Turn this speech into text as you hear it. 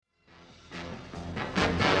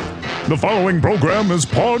The following program is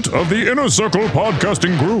part of the Inner Circle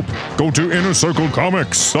podcasting group. Go to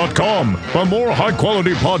InnerCircleComics.com for more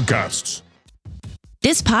high-quality podcasts.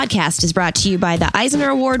 This podcast is brought to you by the Eisner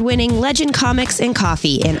Award-winning Legend Comics and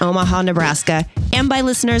Coffee in Omaha, Nebraska, and by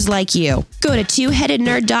listeners like you. Go to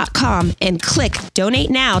twoheadednerd.com and click Donate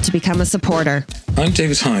Now to become a supporter. I'm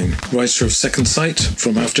David Hine, writer of Second Sight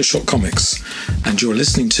from Aftershock Comics, and you're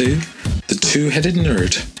listening to The Two-Headed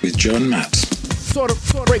Nerd with Joe and Matt. Sort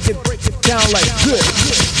of break it down like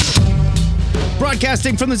this.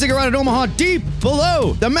 Broadcasting from the Ziggurat at Omaha, deep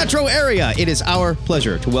below the metro area, it is our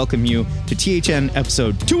pleasure to welcome you to THN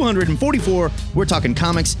episode 244. We're talking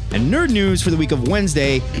comics and nerd news for the week of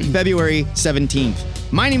Wednesday, February 17th.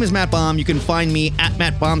 My name is Matt Baum. You can find me at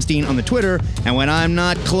Matt Baumstein on the Twitter. And when I'm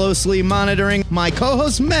not closely monitoring my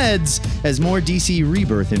co-host Meds as more DC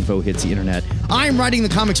Rebirth info hits the internet, I'm writing the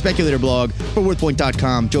Comic Speculator blog for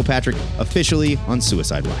WorthPoint.com. Joe Patrick, officially on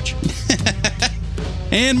Suicide Watch.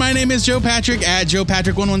 And my name is Joe Patrick at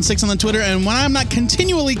JoePatrick116 on the Twitter. And when I'm not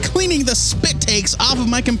continually cleaning the spit takes off of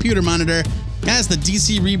my computer monitor as the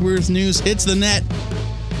DC Rebirth news hits the net,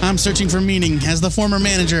 I'm searching for meaning as the former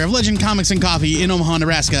manager of Legend Comics and Coffee in Omaha,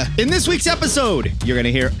 Nebraska. In this week's episode, you're going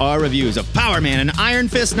to hear our reviews of Power Man and Iron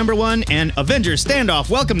Fist #1 and Avengers Standoff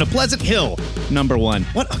Welcome to Pleasant Hill #1.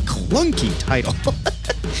 What a clunky title.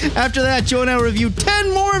 After that, Joe and I will review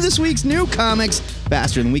 10 more of this week's new comics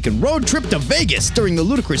faster than we can road trip to Vegas during the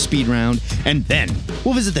ludicrous speed round. And then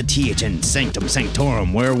we'll visit the THN Sanctum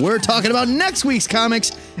Sanctorum, where we're talking about next week's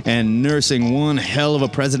comics and nursing one hell of a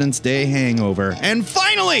President's Day hangover. And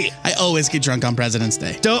finally, I always get drunk on President's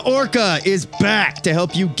Day. Da Orca is back to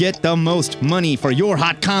help you get the most money for your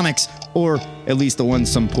hot comics, or at least the ones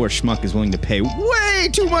some poor schmuck is willing to pay way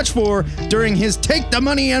too much for during his Take the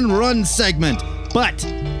Money and Run segment. But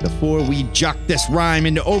before we jock this rhyme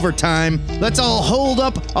into overtime, let's all hold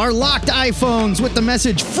up our locked iPhones with the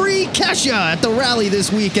message Free Kesha at the rally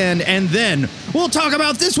this weekend, and then we'll talk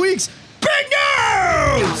about this week's big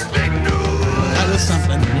news! That was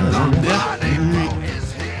something. Yeah.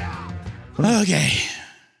 Okay.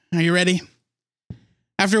 Are you ready?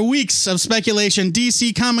 After weeks of speculation,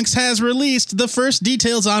 DC Comics has released the first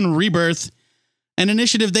details on Rebirth, an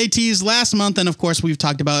initiative they teased last month, and of course we've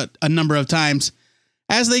talked about a number of times.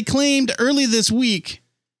 As they claimed early this week,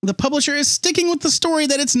 the publisher is sticking with the story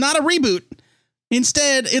that it's not a reboot.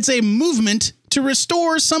 Instead, it's a movement to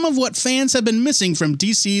restore some of what fans have been missing from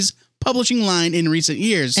DC's publishing line in recent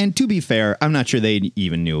years. And to be fair, I'm not sure they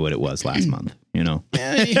even knew what it was last month, you know?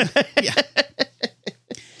 Yeah.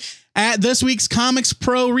 At this week's Comics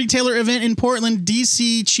Pro retailer event in Portland,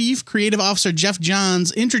 DC Chief Creative Officer Jeff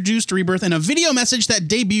Johns introduced Rebirth in a video message that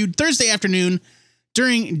debuted Thursday afternoon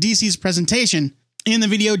during DC's presentation. In the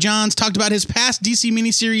video, Johns talked about his past DC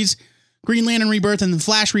miniseries, Green Lantern Rebirth and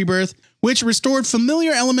Flash Rebirth, which restored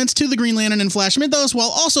familiar elements to the Green Lantern and Flash mythos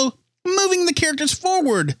while also moving the characters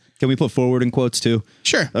forward. Can we put forward in quotes too?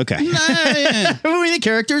 Sure. Okay. Moving the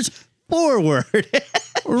characters forward.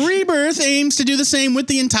 Rebirth aims to do the same with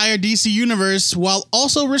the entire DC universe while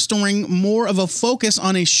also restoring more of a focus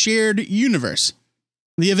on a shared universe.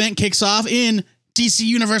 The event kicks off in DC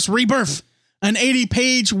Universe Rebirth, an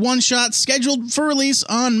 80-page one-shot scheduled for release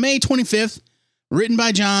on May 25th, written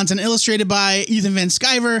by Johns and illustrated by Ethan Van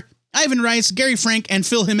Sciver, Ivan Rice, Gary Frank, and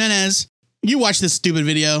Phil Jimenez. You watched this stupid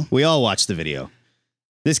video. We all watched the video.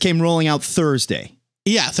 This came rolling out Thursday.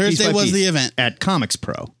 Yeah, Thursday was the event. At Comics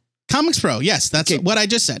Pro. Comics Pro, yes, that's what I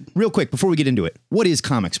just said. Real quick, before we get into it, what is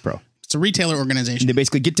Comics Pro? It's a retailer organization. They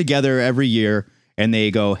basically get together every year and they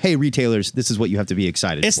go, hey, retailers, this is what you have to be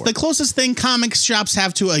excited for. It's the closest thing comics shops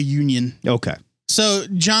have to a union. Okay. So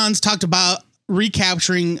Johns talked about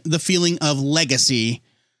recapturing the feeling of legacy.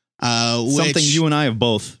 Something you and I have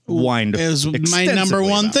both whined is my number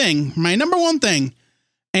one thing. My number one thing.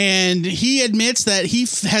 And he admits that he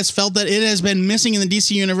has felt that it has been missing in the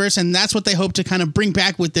DC universe, and that's what they hope to kind of bring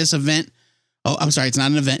back with this event. Oh, I'm sorry, it's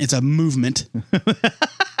not an event, it's a movement.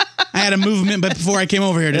 I had a movement, but before I came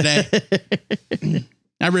over here today,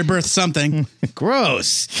 I rebirthed something.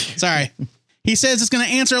 Gross. Sorry. He says it's going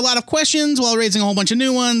to answer a lot of questions while raising a whole bunch of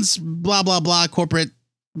new ones, blah, blah, blah, corporate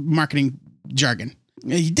marketing jargon.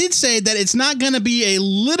 He did say that it's not going to be a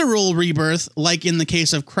literal rebirth like in the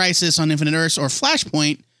case of Crisis on Infinite Earths or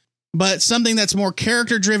Flashpoint, but something that's more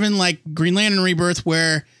character-driven like Green Lantern Rebirth,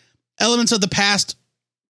 where elements of the past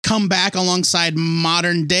come back alongside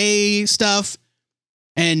modern-day stuff,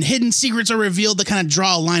 and hidden secrets are revealed that kind of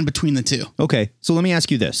draw a line between the two. Okay, so let me ask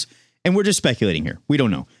you this. And we're just speculating here. We don't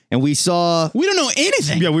know. And we don't know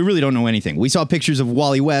anything. Yeah, we really don't know anything. We saw pictures of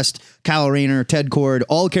Wally West, Kyle Rayner, Ted Kord,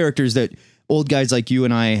 all characters that old guys like you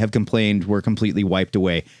and I have complained were completely wiped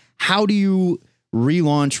away. how do you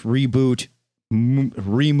relaunch, reboot,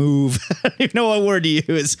 remove? I don't even know what word to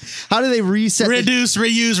use. How do they reset? Reduce,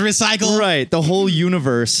 reuse, recycle. Right. The whole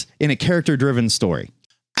universe in a character-driven story.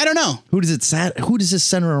 I don't know. Who does this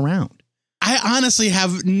center around? I honestly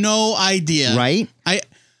have no idea. Right.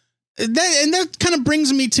 That kind of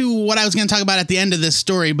brings me to what I was going to talk about at the end of this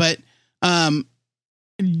story. But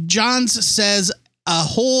Johns says a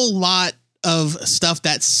whole lot of stuff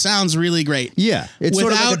that sounds really great. Yeah. It's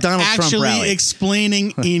sort of like a Donald Trump rally. Actually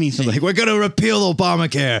explaining anything. Like, we're going to repeal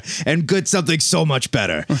Obamacare and get something so much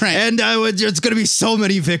better. Right. And it's going to be so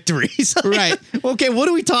many victories. Right. Okay, what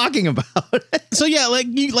are we talking about? So, yeah, like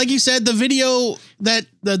you said, the video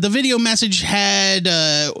the video message had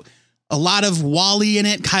a lot of Wally in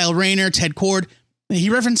it, Kyle Rayner, Ted Cord. He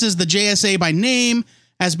references the JSA by name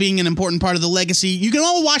as being an important part of the legacy. You can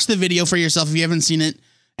all watch the video for yourself if you haven't seen it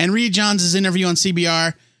and read Johns' interview on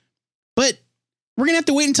CBR. But we're going to have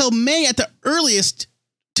to wait until May at the earliest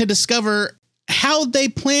to discover how they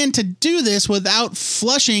plan to do this without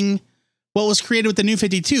flushing what was created with the New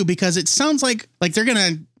 52, because it sounds like they're going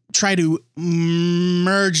to try to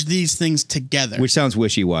merge these things together. Which sounds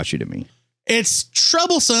wishy-washy to me. It's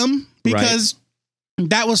troublesome because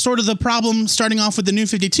that was sort of the problem starting off with the New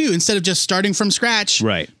 52. Instead of just starting from scratch,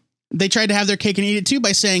 right? They tried to have their cake and eat it too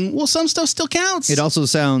by saying, well, some stuff still counts. It also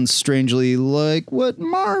sounds strangely like what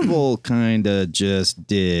Marvel kind of just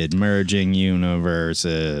did, merging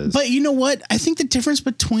universes. But you know what? I think the difference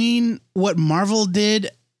between what Marvel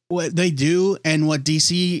did, what they do, and what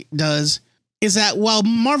DC does is that while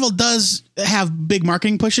Marvel does have big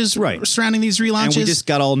marketing pushes surrounding these relaunches, and we just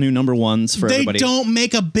got all new number ones for everybody. They don't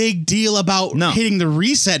make a big deal about hitting the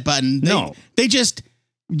reset button. They just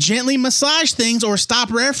gently massage things or stop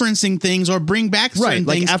referencing things or bring back certain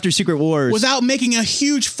like things after Secret Wars without making a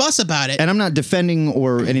huge fuss about it. And I'm not defending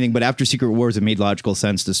or anything, but after Secret Wars, it made logical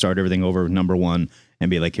sense to start everything over with number one and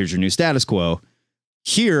be like, here's your new status quo.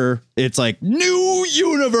 Here, it's like new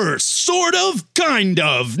universe, sort of, kind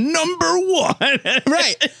of, number one.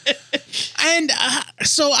 Right. And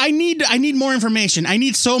so I need more information. I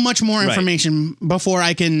need so much more information before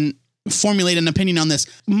I can formulate an opinion on this.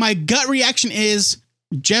 My gut reaction is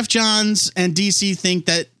Jeff Johns and DC think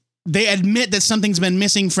that they admit that something's been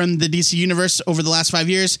missing from the DC universe over the last 5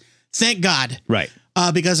 years. Thank God. Right.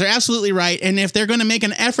 Because they're absolutely right. And if they're going to make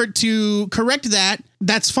an effort to correct that,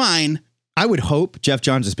 that's fine. I would hope Jeff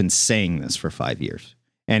Johns has been saying this for 5 years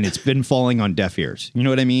and it's been falling on deaf ears. You know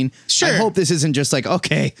what I mean? Sure. I hope this isn't just like,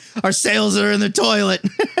 okay, our sales are in the toilet.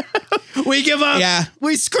 We give up. Yeah.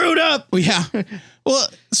 We screwed up. Yeah. Well,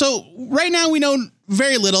 so right now we know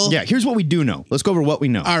very little. Yeah. Here's what we do know. Let's go over what we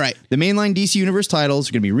know. All right. The mainline DC Universe titles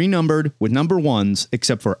are going to be renumbered with number ones,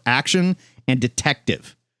 except for Action and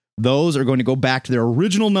Detective. Those are going to go back to their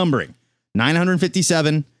original numbering,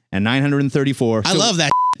 957 and 934. I love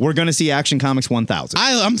that. We're going to see Action Comics 1000.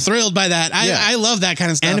 I'm thrilled by that. I love that kind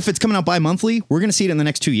of stuff. And if it's coming out bi-monthly, we're going to see it in the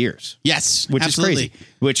next 2 years. Yes, which absolutely. is crazy.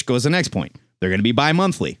 Which goes to the next point. They're going to be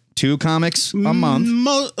bi-monthly. 2 comics a month.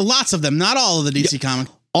 Lots of them. Not all of the DC comics.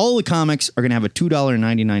 All the comics are going to have a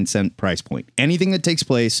 $2.99 price point. Anything that takes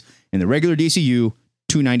place in the regular DCU,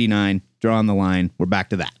 $2.99. Drawing the line. We're back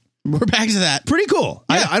to that. We're back to that. Pretty cool.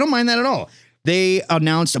 Yeah. I don't mind that at all. They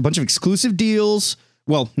announced a bunch of exclusive deals.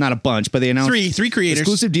 Well, not a bunch, but they announced three creators.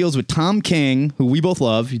 Exclusive deals with Tom King, who we both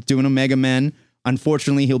love. He's doing Omega Men.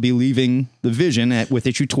 Unfortunately, he'll be leaving the Vision with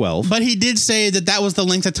issue 12. But he did say that was the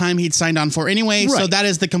length of time he'd signed on for anyway. Right. So that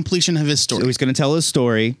is the completion of his story. So he's going to tell his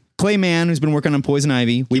story. Clayman, who's been working on Poison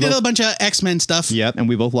Ivy. He did a bunch of X-Men stuff. Yep, and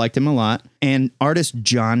we both liked him a lot. And artist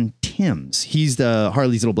John Timms. He's the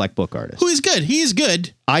Harley's Little Black Book artist. Who is good. He is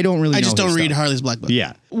good. I don't really know. I just don't read stuff. Harley's Black Book.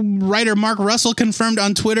 Yeah. Writer Mark Russell confirmed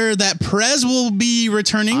on Twitter that Perez will be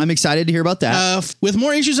returning. I'm excited to hear about that. With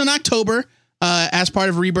more issues in October as part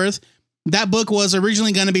of Rebirth. That book was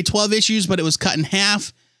originally going to be 12 issues, but it was cut in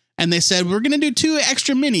half. And they said, we're going to do 2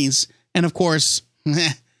 extra minis. And of course,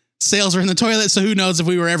 sales are in the toilet, so who knows if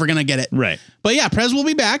we were ever going to get it. Right. But yeah, Perez will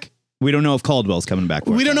be back. We don't know if Caldwell's coming back.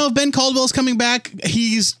 We don't know if Ben Caldwell's coming back.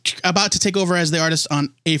 He's about to take over as the artist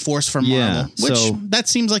on A-Force from Marvel, which that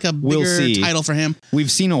seems like a bigger title for him.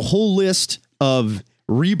 We've seen a whole list of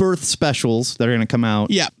Rebirth specials that are going to come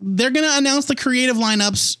out. Yeah, they're going to announce the creative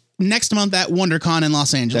lineups next month at WonderCon in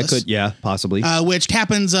Los Angeles. That could, possibly. Which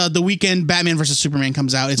happens the weekend Batman vs. Superman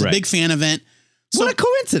comes out. It's a big fan event. So, what a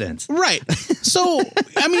coincidence. Right. So,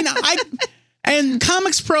 I mean, and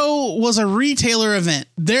Comics Pro was a retailer event.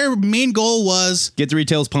 Their main goal was get the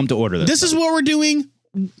retailers pumped to order this. This is what we're doing.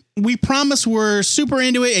 We promise we're super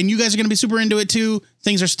into it, and you guys are going to be super into it too.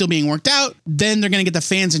 Things are still being worked out. Then they're going to get the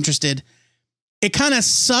fans interested. it kind of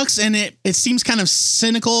sucks, and it seems kind of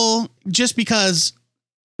cynical just because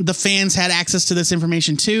the fans had access to this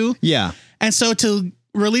information too. Yeah. And so to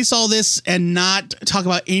release all this and not talk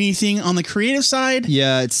about anything on the creative side.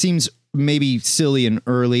 Yeah, it seems maybe silly and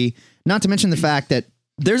early. Not to mention the fact that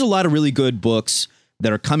there's a lot of really good books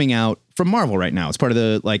that are coming out from Marvel right now. It's part of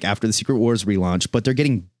the, like, after the Secret Wars relaunch, but they're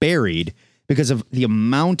getting buried because of the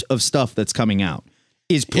amount of stuff that's coming out.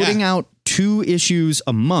 Is putting out 2 issues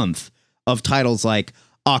a month of titles like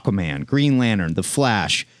Aquaman, Green Lantern, The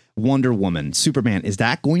Flash, Wonder Woman, Superman. Is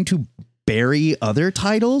that going to bury other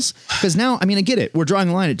titles? Because now, I mean, I get it. We're drawing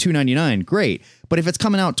a line at $2.99. Great. But if it's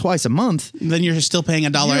coming out twice a month, then you're still paying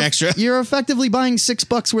 $1 extra. You're effectively buying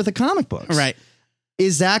 $6 worth of comic books. Right.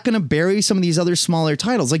 Is that going to bury some of these other smaller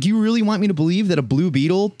titles? Like, you really want me to believe that a Blue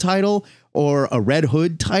Beetle title or a Red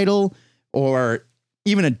Hood title or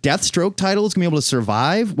even a Deathstroke title is going to be able to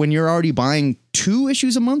survive when you're already buying 2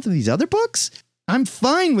 issues a month of these other books? I'm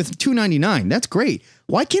fine with $2.99. That's great.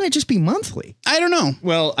 Why can't it just be monthly? I don't know.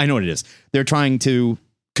 Well, I know what it is. They're trying to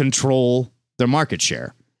control their market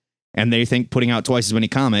share, and they think putting out twice as many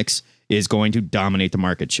comics is going to dominate the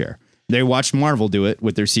market share. They watched Marvel do it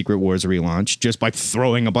with their Secret Wars relaunch just by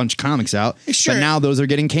throwing a bunch of comics out. Sure. But now those are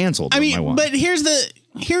getting canceled. I mean, but here is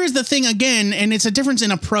the thing again, and it's a difference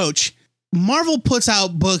in approach. Marvel puts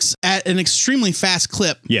out books at an extremely fast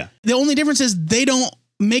clip. Yeah. The only difference is they don't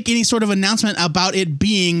make any sort of announcement about it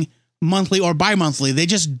being monthly or bi-monthly. They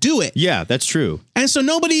just do it. Yeah, that's true. And so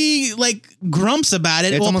nobody like grumps about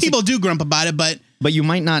it. It's well, people do grump about it, but you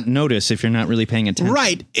might not notice if you're not really paying attention.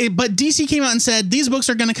 Right. But DC came out and said these books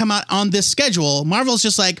are going to come out on this schedule. Marvel's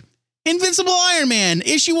just like Invincible Iron Man,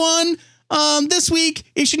 issue 1 this week,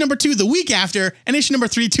 issue number 2 the week after, and issue number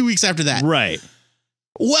 3 2 weeks after that. Right.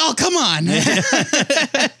 Well, come on.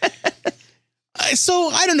 So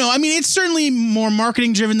I don't know. I mean, it's certainly more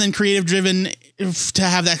marketing driven than creative driven to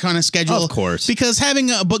have that kind of schedule. Of course. Because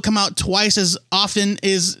having a book come out twice as often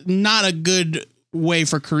is not a good way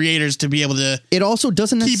for creators to be able to it also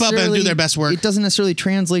doesn't keep up and do their best work. It doesn't necessarily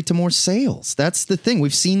translate to more sales. That's the thing.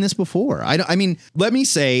 We've seen this before. I mean, let me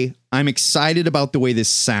say I'm excited about the way this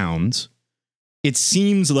sounds. It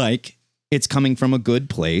seems like it's coming from a good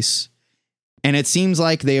place. And it seems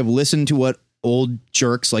like they have listened to what old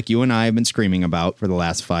jerks like you and I have been screaming about for the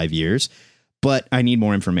last 5 years. But I need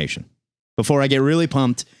more information. Before I get really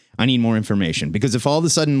pumped, I need more information. Because if all of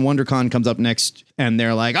a sudden WonderCon comes up next and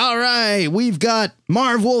they're like, all right, we've got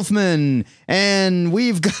Marv Wolfman and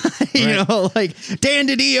we've got, you know, like Dan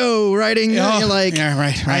DiDio writing, you're like, yeah,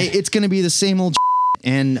 right. It's going to be the same old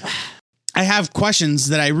and I have questions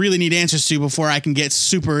that I really need answers to before I can get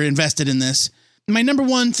super invested in this. My number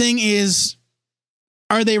one thing is,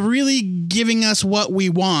 are they really giving us what we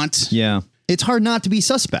want? Yeah. It's hard not to be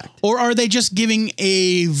suspect. Or are they just giving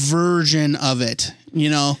a version of it? You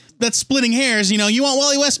know, that's splitting hairs. You know, you want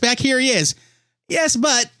Wally West back? Here he is. Yes,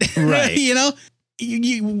 but, right. You know,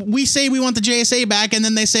 we say we want the JSA back, and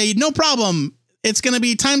then they say, no problem. It's going to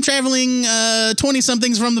be time traveling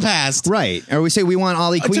 20-somethings from the past. Right. Or we say we want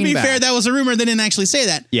Ollie Queen To be back. fair, that was a rumor. They didn't actually say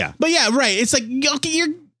that. Yeah. But yeah, right. It's like, okay,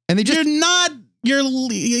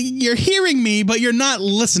 you're hearing me, but you're not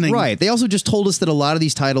listening. Right. They also just told us that a lot of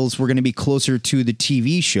these titles were going to be closer to the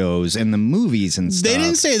TV shows and the movies and stuff. They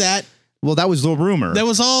didn't say that. Well, that was the rumor. That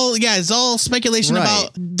was all, it's all speculation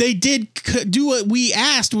about, they did do what we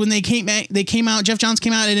asked when they came out, Jeff Johns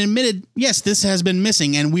came out and admitted, yes, this has been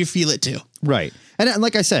missing and we feel it too. Right. And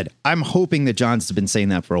like I said, I'm hoping that Johns has been saying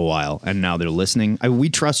that for a while and now they're listening.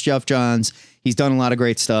 We trust Jeff Johns. He's done a lot of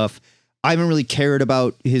great stuff. I haven't really cared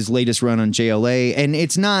about his latest run on JLA, and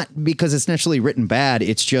it's not because it's necessarily written bad.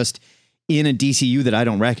 It's just in a DCU that I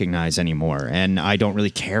don't recognize anymore and I don't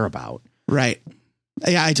really care about. Right.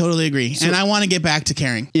 Yeah, I totally agree. And I want to get back to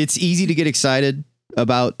caring. It's easy to get excited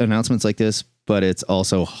about announcements like this, but it's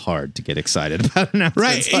also hard to get excited about announcements.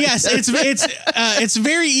 Right. Like yes. It's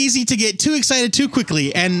very easy to get too excited too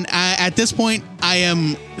quickly. And at this point, I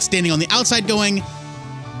am standing on the outside going,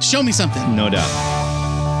 show me something. No doubt.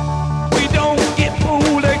 We don't get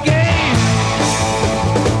fooled again.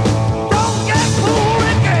 Don't get fooled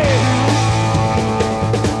again.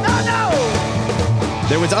 No.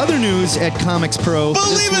 There was other news at Comics Pro.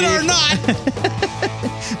 Believe it or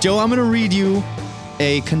not. Joe, I'm going to read you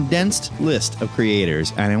a condensed list of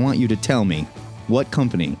creators, and I want you to tell me what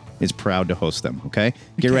company is proud to host them, okay?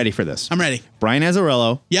 Get ready for this. I'm ready. Brian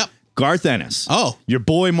Azzarello. Yep. Garth Ennis. Oh. Your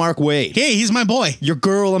boy, Mark Waid. Hey, he's my boy. Your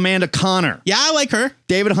girl, Amanda Connor. Yeah, I like her.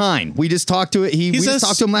 David Hine. We just talked to it. We just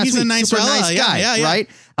talked to him last week. He's a nice Super fella. nice guy, yeah. right?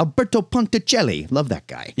 Alberto Ponticelli. Love that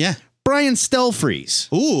guy. Yeah. Brian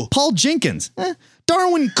Stelfreeze. Ooh. Paul Jenkins.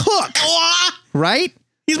 Darwin Cook. Right?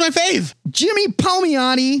 He's my fave. Jimmy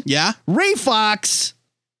Palmiotti. Yeah. Ray Fox.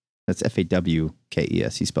 That's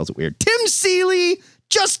Fawkes. He spells it weird. Tim Seeley.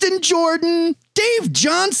 Justin Jordan. Dave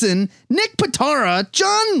Johnson. Nick Pitara.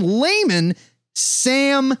 John Lehman.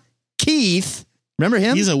 Sam Keith. Remember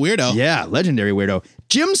him? He's a weirdo. Yeah, legendary weirdo.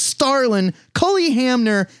 Jim Starlin, Cully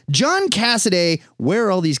Hamner, John Cassaday. Where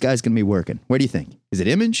are all these guys going to be working? Where do you think? Is it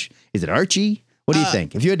Image? Is it Archie? What do you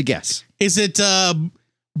think? If you had to guess. Is it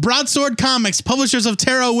Broadsword Comics, publishers of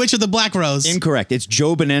Tarot, Witch of the Black Rose? Incorrect. It's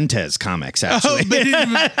Joe Benitez Comics, actually.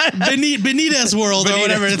 Benitez World or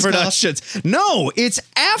whatever it's Productions. Called. No, it's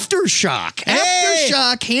Aftershock. Hey!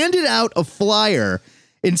 Aftershock handed out a flyer.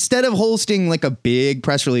 Instead of hosting like a big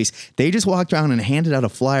press release, they just walked around and handed out a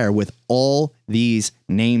flyer with all these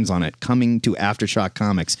names on it coming to Aftershock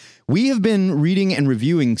Comics. We have been reading and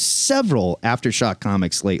reviewing several Aftershock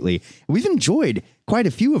comics lately. We've enjoyed quite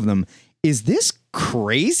a few of them. Is this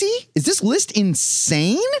crazy? Is this list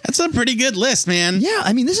insane? That's a pretty good list, man. Yeah,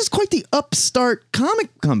 I mean, this is quite the upstart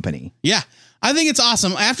comic company. Yeah, I think it's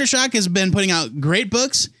awesome. Aftershock has been putting out great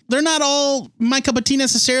books. They're not all my cup of tea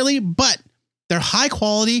necessarily, but they're high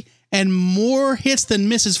quality and more hits than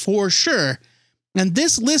misses for sure. And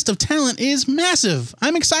this list of talent is massive.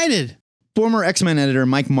 I'm excited. Former X-Men editor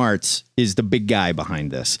Mike Martz is the big guy behind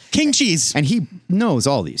this. King Cheese. And he knows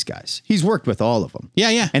all these guys. He's worked with all of them.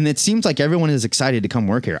 Yeah. And it seems like everyone is excited to come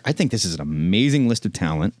work here. I think this is an amazing list of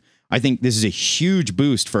talent. I think this is a huge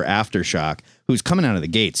boost for Aftershock, who's coming out of the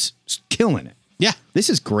gates, killing it. Yeah. This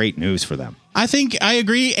is great news for them. I think I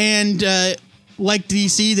agree. And like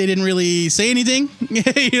DC, they didn't really say anything,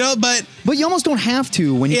 but you almost don't have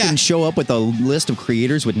to when you can show up with a list of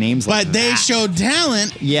creators with names like that. But they showed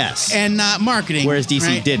talent. Yes. And not marketing. Whereas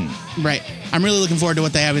DC didn't. Right. I'm really looking forward to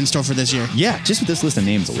what they have in store for this year. Yeah, just with this list of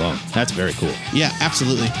names alone. That's very cool. Yeah,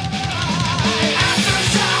 absolutely.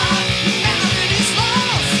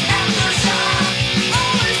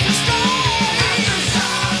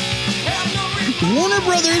 Warner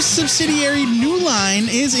Brothers subsidiary New Line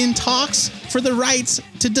is in talks for the rights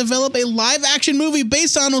to develop a live-action movie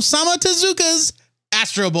based on Osamu Tezuka's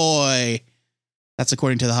Astro Boy. That's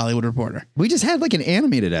according to The Hollywood Reporter. We just had like an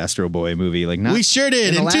animated Astro Boy movie. We sure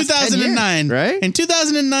did in 2009. Years, right? In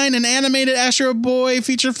 2009, an animated Astro Boy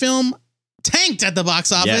feature film tanked at the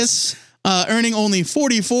box office, earning only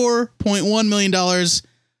 $44.1 million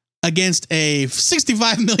against a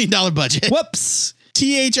 $65 million budget. Whoops.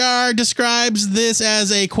 THR describes this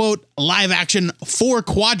as a, quote, live-action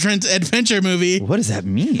four-quadrant adventure movie. What does that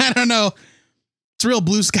mean? I don't know. It's real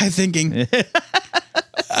blue sky thinking.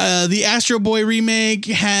 The Astro Boy remake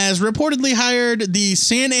has reportedly hired the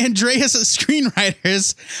San Andreas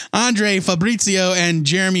screenwriters Andre Fabrizio and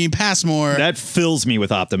Jeremy Passmore. That fills me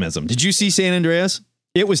with optimism. Did you see San Andreas?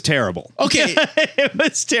 It was terrible. Okay. It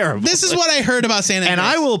was terrible. This is what I heard about San Andreas. And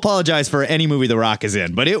I will apologize for any movie The Rock is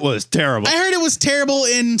in, but it was terrible. I heard it was terrible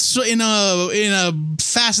in a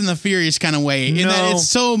Fast and the Furious kind of way. In that it's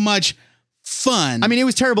so much fun. I mean, it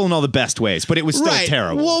was terrible in all the best ways, but it was still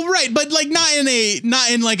terrible. Well, right, but like not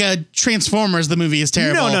in like a Transformers. The movie is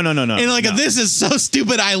terrible. No. In like a this is so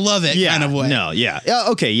stupid, I love it kind of way. No, yeah.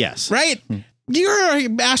 Okay, yes. Right. You're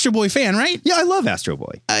an Astro Boy fan, right? Yeah, I love Astro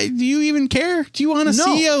Boy. Do you even care? Do you want to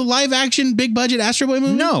see a live action, big budget Astro Boy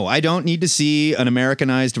movie? No, I don't need to see an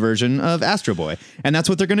Americanized version of Astro Boy. And that's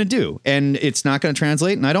what they're going to do. And it's not going to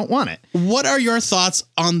translate, and I don't want it. What are your thoughts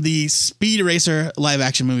on the Speed Racer live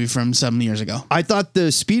action movie from some years ago? I thought the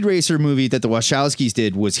Speed Racer movie that the Wachowskis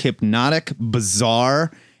did was hypnotic, bizarre,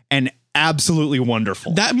 and absolutely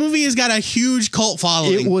wonderful. That movie has got a huge cult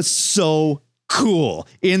following. It was so cool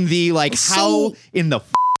in the how in the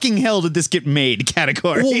fucking hell did this get made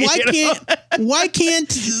category. Well, why can't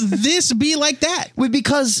this be like that? Well,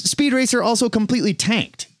 because Speed Racer also completely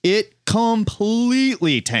tanked. It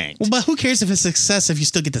completely tanked. Well, but who cares if it's a success if you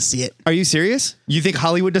still get to see it? Are you serious? You think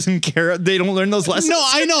Hollywood doesn't care? They don't learn those lessons? No,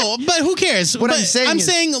 I know, but who cares? I'm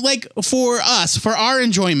saying like for us, for our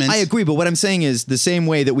enjoyment. I agree, but what I'm saying is the same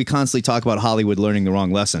way that we constantly talk about Hollywood learning the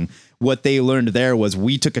wrong lesson. What they learned there was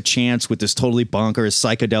we took a chance with this totally bonkers,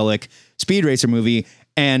 psychedelic Speed Racer movie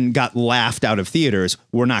and got laughed out of theaters.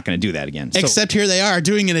 We're not going to do that again. Except here they are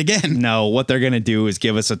doing it again. No, what they're going to do is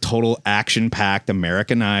give us a total action-packed,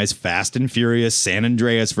 Americanized, Fast and Furious, San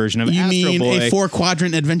Andreas version of Astro Boy. You mean a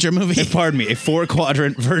four-quadrant adventure movie? Pardon me, a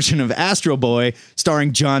four-quadrant version of Astro Boy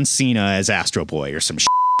starring John Cena as Astro Boy or some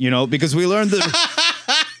shit, because we learned the...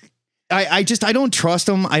 I don't trust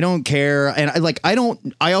them. I don't care. And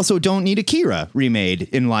I also don't need Akira remade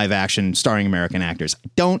in live action starring American actors. I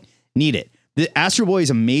don't need it. The Astro Boy is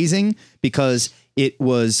amazing because it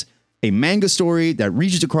was a manga story that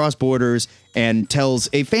reaches across borders and tells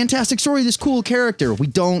a fantastic story of this cool character. We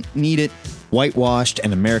don't need it whitewashed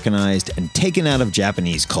and Americanized and taken out of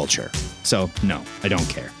Japanese culture. So, no, I don't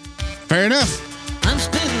care. Fair enough. I'm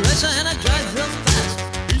Speed Racer and I drive real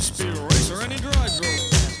fast. He's Speed Racer and he drives real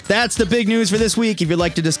fast. That's the big news for this week. If you'd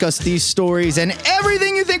like to discuss these stories and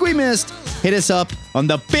everything you think we missed, hit us up on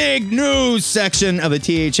the big news section of the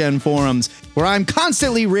THN forums, where I'm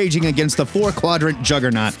constantly raging against the four-quadrant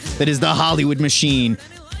juggernaut that is the Hollywood machine,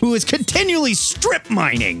 who is continually strip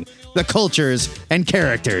mining the cultures and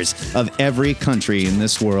characters of every country in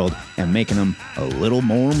this world and making them a little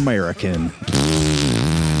more American.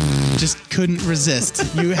 Just couldn't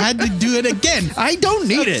resist. You had to do it again. I don't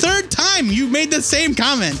need it. Third time you made the same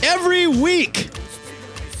comment. Every week.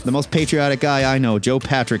 The most patriotic guy I know, Joe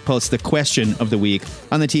Patrick, posts the question of the week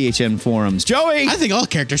on the THN forums. Joey! I think all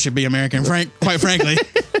characters should be American, quite frankly.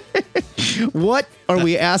 What are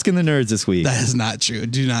we asking the nerds this week? That is not true.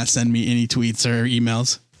 Do not send me any tweets or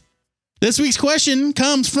emails. This week's question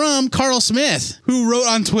comes from Carl Smith, who wrote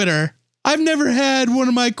on Twitter, I've never had one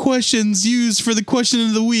of my questions used for the question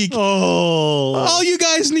of the week. Oh. All you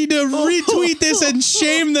guys need to retweet this and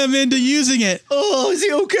shame them into using it. Oh, is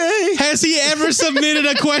he okay? Has he ever submitted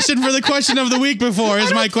a question for the question of the week before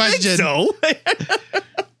is my question. So,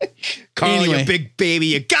 Carl, Anyway. you big baby,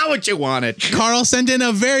 you got what you wanted. Carl sent in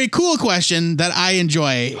a very cool question that I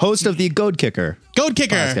enjoy. Host of the Goad Kicker. Goad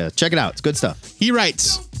Kicker. podcast. Check it out. It's good stuff. He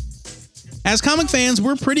writes, as comic fans,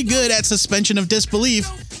 we're pretty good at suspension of disbelief,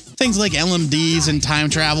 things like LMDs and time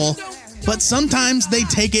travel, but sometimes they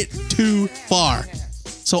take it too far.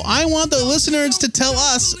 So I want the listeners to tell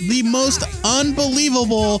us the most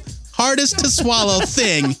unbelievable, hardest to swallow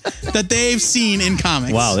thing that they've seen in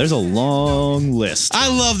comics. Wow, there's a long list. I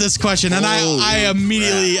love this question, and I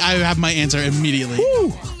have my answer immediately.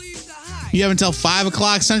 Woo. You have until 5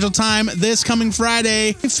 o'clock Central Time this coming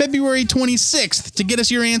Friday, February 26th. To get us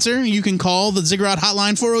your answer, you can call the Ziggurat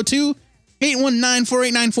hotline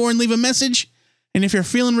 402-819-4894 and leave a message. And if you're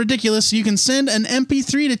feeling ridiculous, you can send an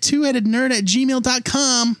MP3 to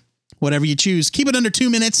twoheadednerd@gmail.com. Whatever you choose. Keep it under 2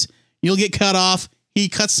 minutes. You'll get cut off. He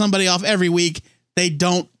cuts somebody off every week. They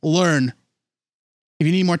don't learn. If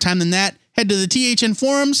you need more time than that, head to the THN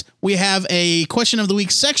forums. We have a question of the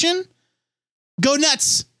week section. Go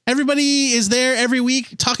nuts. Everybody is there every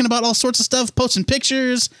week talking about all sorts of stuff, posting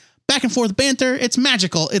pictures, back and forth banter. It's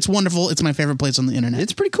magical. It's wonderful. It's my favorite place on the internet.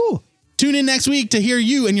 It's pretty cool. Tune in next week to hear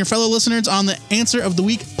you and your fellow listeners on the Answer of the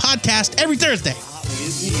Week podcast every Thursday.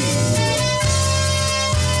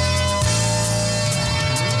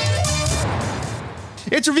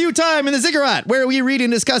 It's review time in the Ziggurat, where we read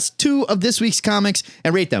and discuss 2 of this week's comics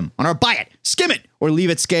and rate them on our buy it, skim it, or leave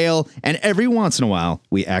it scale. And every once in a while,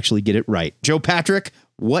 we actually get it right. Joe Patrick,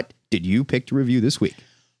 what did you pick to review this week?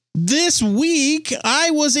 This week,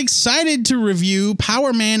 I was excited to review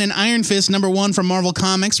Power Man and Iron Fist #1 from Marvel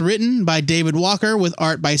Comics, written by David Walker with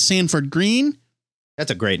art by Sanford Green.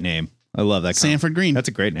 That's a great name. I love that. Sanford Green. That's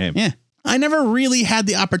a great name. Yeah. I never really had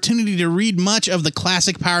the opportunity to read much of the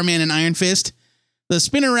classic Power Man and Iron Fist. The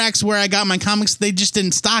spinner racks where I got my comics, they just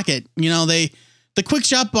didn't stock it. You know, the quick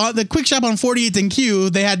shop on 48th and Q,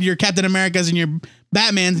 they had your Captain Americas and your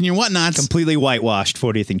Batmans and your whatnots. Completely whitewashed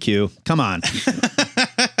 40th and Q. Come on.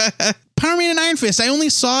 Power Man and Iron Fist. I only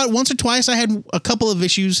saw it once or twice. I had a couple of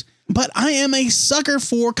issues, but I am a sucker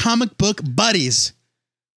for comic book buddies.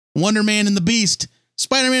 Wonder Man and the Beast,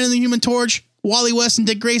 Spider-Man and the Human Torch, Wally West and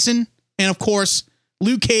Dick Grayson, and of course,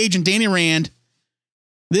 Luke Cage and Danny Rand.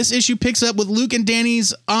 This issue picks up with Luke and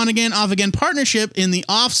Danny's on-again, off-again partnership in the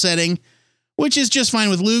off setting, which is just fine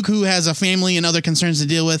with Luke, who has a family and other concerns to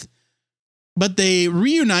deal with. But they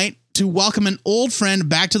reunite to welcome an old friend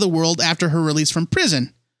back to the world after her release from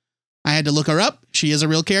prison. I had to look her up. She is a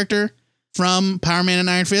real character from Power Man and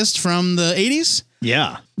Iron Fist from the 80s.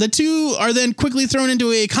 Yeah. The two are then quickly thrown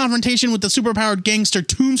into a confrontation with the superpowered gangster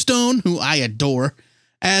Tombstone, who I adore,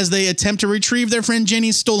 as they attempt to retrieve their friend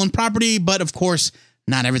Jenny's stolen property, but of course,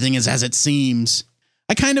 not everything is as it seems.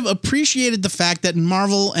 I kind of appreciated the fact that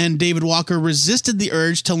Marvel and David Walker resisted the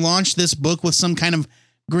urge to launch this book with some kind of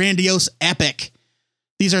grandiose epic.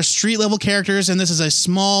 These are street-level characters, and this is a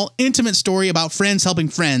small, intimate story about friends helping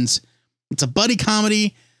friends. It's a buddy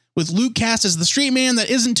comedy, with Luke cast as the street man that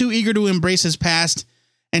isn't too eager to embrace his past,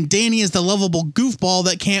 and Danny is the lovable goofball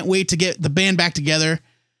that can't wait to get the band back together.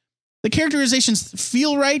 The characterizations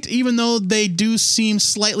feel right, even though they do seem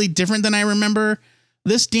slightly different than I remember.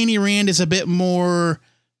 This Danny Rand is a bit more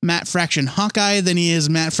Matt Fraction Hawkeye than he is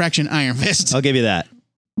Matt Fraction Iron Fist. I'll give you that.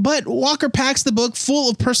 But Walker packs the book full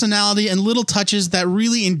of personality and little touches that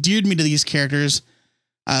really endeared me to these characters.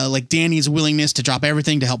 like Danny's willingness to drop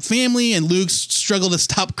everything to help family, and Luke's struggle to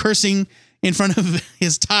stop cursing in front of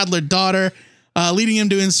his toddler daughter, leading him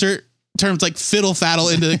to insert terms like fiddle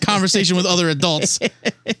faddle into the conversation with other adults.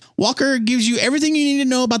 Walker gives you everything you need to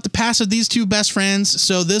know about the past of these two best friends,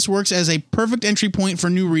 so this works as a perfect entry point for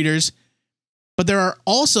new readers. But there are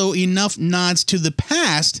also enough nods to the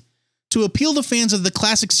past to appeal to fans of the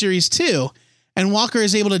classic series too, and Walker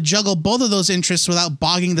is able to juggle both of those interests without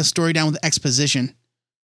bogging the story down with exposition.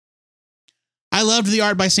 I loved the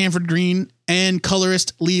art by Sanford Green and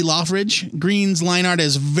colorist Lee Loffridge. Green's line art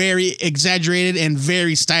is very exaggerated and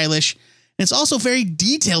very stylish. And it's also very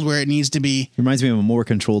detailed where it needs to be. Reminds me of a more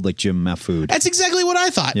controlled like Jim Mahfood. That's exactly what I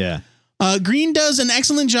thought. Yeah. Green does an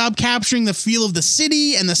excellent job capturing the feel of the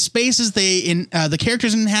city and the spaces the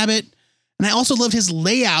characters inhabit. And I also loved his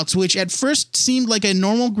layouts, which at first seemed like a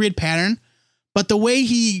normal grid pattern, but the way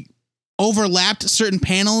he overlapped certain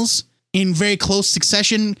panels in very close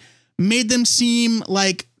succession made them seem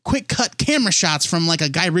like quick cut camera shots from like a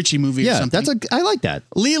Guy Ritchie movie or something. I like that.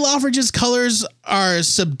 Lee Loffridge's colors are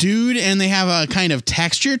subdued and they have a kind of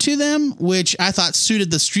texture to them, which I thought suited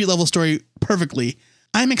the street level story perfectly.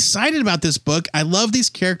 I'm excited about this book. I love these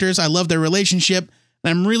characters. I love their relationship. And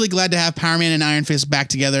I'm really glad to have Power Man and Iron Fist back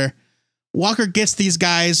together. Walker gets these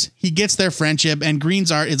guys. He gets their friendship, and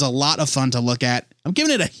Green's art is a lot of fun to look at. I'm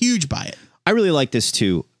giving it a huge buy it. I really like this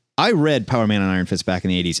too. I read Power Man and Iron Fist back in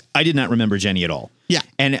the 80s. I did not remember Jenny at all. Yeah.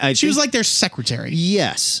 And she was like their secretary.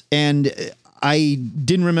 Yes. And I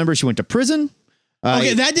didn't remember she went to prison.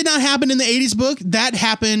 Okay, that did not happen in the 80s book. That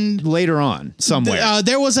happened later on somewhere.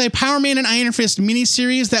 There was a Power Man and Iron Fist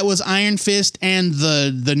miniseries that was Iron Fist and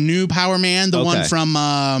the new Power Man, the one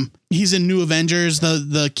from he's in New Avengers,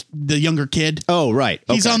 the younger kid. Oh, right.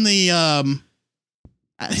 Okay. He's on the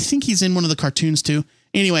I think he's in one of the cartoons too.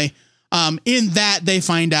 Anyway, in that they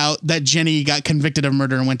find out that Jenny got convicted of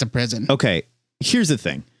murder and went to prison. Okay, here's the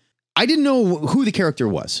thing. I didn't know who the character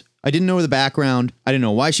was. I didn't know the background. I didn't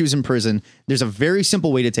know why she was in prison. There's a very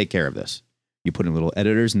simple way to take care of this. You put in a little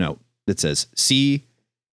editor's note that says, see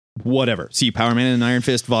Power Man and Iron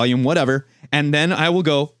Fist volume, whatever. And then I will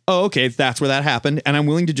go, oh, okay, that's where that happened. And I'm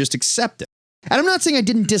willing to just accept it. And I'm not saying I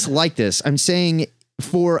didn't dislike this. I'm saying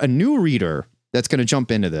for a new reader that's going to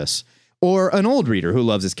jump into this, or an old reader who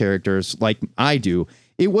loves his characters like I do,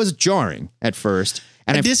 it was jarring at first.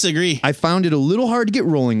 And I disagree. I found it a little hard to get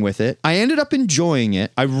rolling with it. I ended up enjoying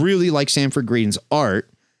it. I really like Sanford Green's art.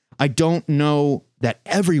 I don't know that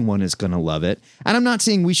everyone is going to love it. And I'm not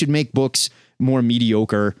saying we should make books more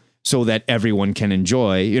mediocre so that everyone can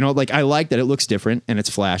enjoy. You know, like I like that it looks different and it's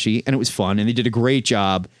flashy and it was fun. And they did a great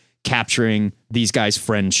job capturing these guys'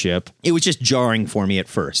 friendship. It was just jarring for me at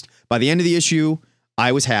first. By the end of the issue,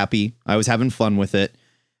 I was happy. I was having fun with it.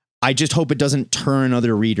 I just hope it doesn't turn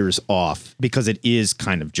other readers off because it is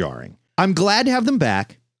kind of jarring. I'm glad to have them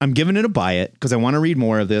back. I'm giving it a buy it because I want to read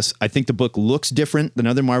more of this. I think the book looks different than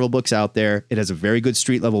other Marvel books out there. It has a very good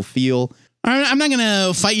street level feel. I'm not going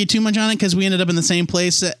to fight you too much on it because we ended up in the same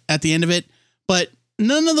place at the end of it. But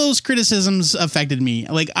none of those criticisms affected me.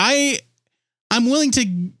 Like I'm willing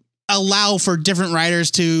to allow for different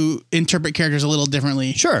writers to interpret characters a little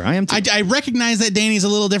differently. Sure, I am too. I recognize that Danny's a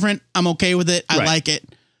little different. I'm okay with it. I like it.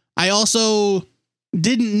 I also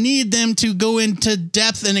didn't need them to go into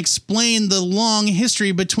depth and explain the long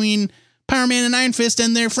history between Power Man and Iron Fist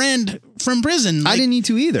and their friend from prison. I didn't need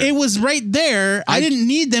to either. It was right there. I didn't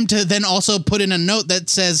need them to then also put in a note that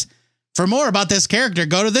says, for more about this character,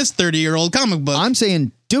 go to this 30-year-old comic book. I'm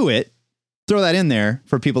saying do it. Throw that in there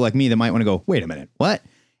for people like me that might want to go, wait a minute, what?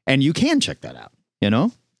 And you can check that out, you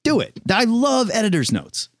know? Do it. I love editor's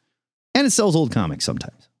notes. And it sells old comics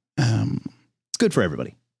sometimes. It's good for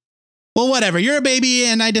everybody. Well, whatever. You're a baby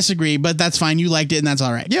and I disagree, but that's fine. You liked it and that's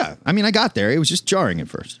all right. Yeah. I mean, I got there. It was just jarring at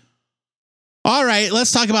first. All right.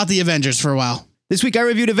 Let's talk about the Avengers for a while. This week I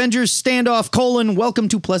reviewed Avengers Standoff: Welcome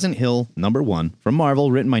to Pleasant Hill, #1 from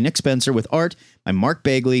Marvel, written by Nick Spencer with art by Mark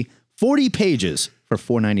Bagley, 40 pages for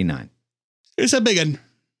 $4.99. It's a big one.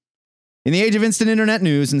 In the age of instant internet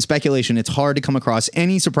news and speculation, it's hard to come across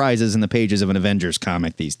any surprises in the pages of an Avengers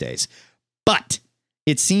comic these days. But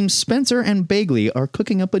it seems Spencer and Bagley are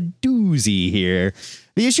cooking up a doozy here.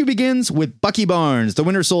 The issue begins with Bucky Barnes, the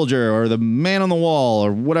Winter Soldier, or the Man on the Wall,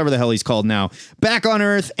 or whatever the hell he's called now, back on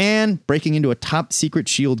Earth and breaking into a top-secret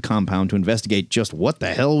S.H.I.E.L.D. compound to investigate just what the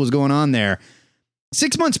hell was going on there.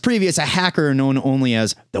 6 months previous, a hacker known only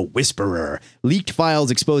as the Whisperer leaked files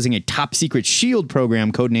exposing a top-secret S.H.I.E.L.D.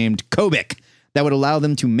 program codenamed Kobik that would allow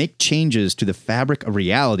them to make changes to the fabric of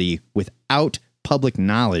reality without public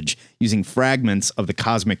knowledge using fragments of the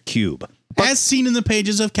cosmic cube. As seen in the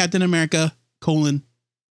pages of Captain America,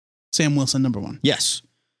 Sam Wilson, #1. Yes.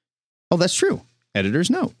 Oh, that's true. Editor's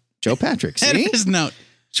note. Joe Patrick. See? Editor's note.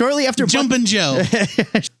 Shortly after Jumpin' Joe.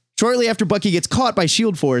 Shortly after Bucky gets caught by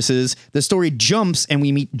S.H.I.E.L.D. forces, the story jumps and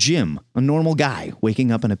we meet Jim, a normal guy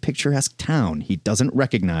waking up in a picturesque town he doesn't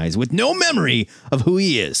recognize with no memory of who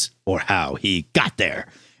he is or how he got there.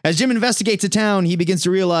 As Jim investigates the town, he begins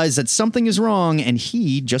to realize that something is wrong and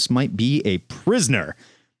he just might be a prisoner.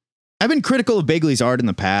 I've been critical of Begley's art in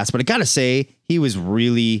the past, but I gotta say, he was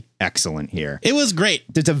really excellent here. It was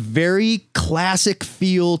great. There's a very classic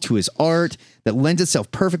feel to his art that lends itself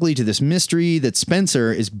perfectly to this mystery that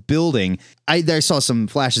Spencer is building. I saw some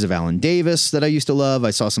flashes of Alan Davis that I used to love.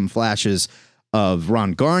 I saw some flashes of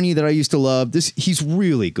Ron Garney that I used to love. He's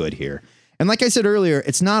really good here. And like I said earlier,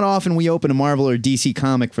 it's not often we open a Marvel or DC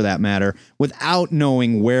comic, for that matter, without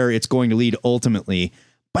knowing where it's going to lead ultimately.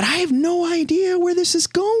 But I have no idea where this is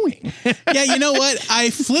going. Yeah, you know what?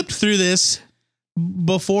 I flipped through this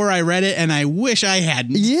before I read it, and I wish I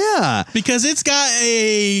hadn't. Yeah. Because it's got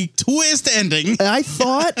a twist ending. I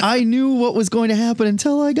thought I knew what was going to happen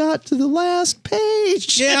until I got to the last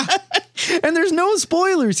page. Yeah. And there's no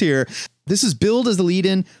spoilers here. This is billed as the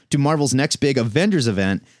lead-in to Marvel's next big Avengers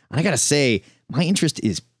event. And I gotta say, my interest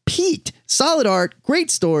is peaked. Solid art,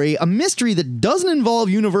 great story, a mystery that doesn't involve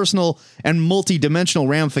universal and multi-dimensional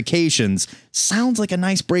ramifications. Sounds like a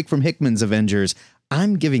nice break from Hickman's Avengers.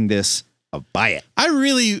 I'm giving this a buy it. I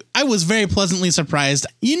was very pleasantly surprised.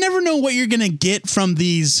 You never know what you're going to get from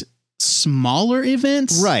these smaller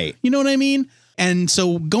events. Right. You know what I mean? And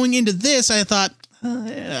so going into this, I thought,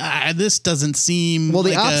 this doesn't seem well.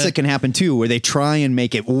 The like opposite can happen too, where they try and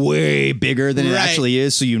make it way bigger than it Right. actually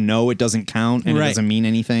is, so you know it doesn't count and Right. it doesn't mean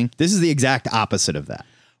anything. This is the exact opposite of that.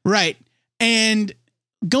 Right. And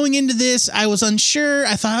going into this, I was unsure.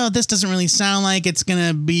 I thought, oh, this doesn't really sound like it's going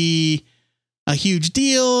to be a huge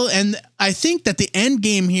deal. And I think that the end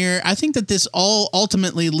game here, I think that this all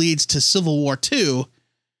ultimately leads to Civil War 2.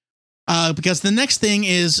 Because the next thing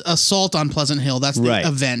is Assault on Pleasant Hill. That's the Right.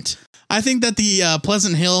 event. I think that the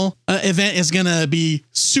Pleasant Hill event is going to be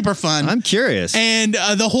super fun. I'm curious. And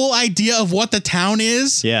the whole idea of what the town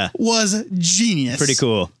is was genius. Pretty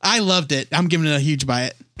cool. I loved it. I'm giving it a huge buy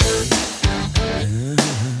it.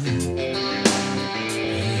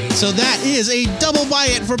 So that is a double buy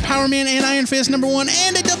it for Power Man and Iron Fist #1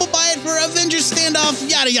 and a double buy it for Avengers Standoff,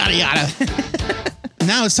 yada, yada, yada.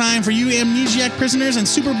 Now it's time for you amnesiac prisoners and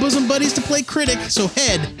super bosom buddies to play Critic, so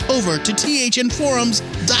head over to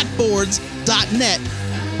thnforums.boards.net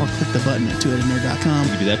or click the button at twoheadednerd.com. You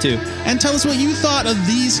can do that too. And tell us what you thought of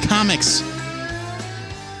these comics.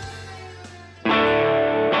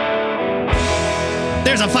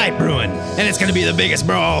 There's a fight brewing, and it's going to be the biggest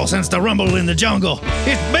brawl since the Rumble in the Jungle.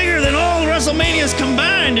 It's bigger than all WrestleManias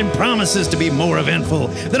combined and promises to be more eventful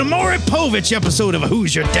than a Maury Povich episode of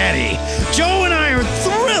Who's Your Daddy. Joe and I are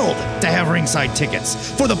thrilled to have ringside tickets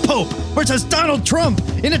for the Pope versus Donald Trump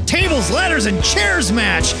in a tables, ladders, and chairs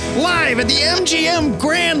match live at the MGM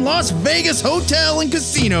Grand Las Vegas Hotel and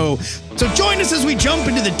Casino. So join us as we jump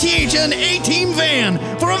into the THN A-Team van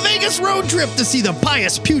for a Vegas road trip to see the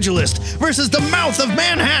Pious Pugilist versus the Mouth of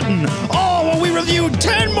Manhattan, all while we review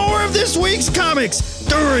 10 more of this week's comics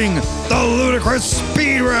during the Ludicrous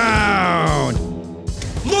Speed Round.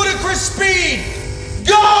 Ludicrous Speed!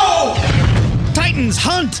 Go! Titans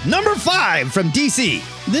Hunt #5 from DC.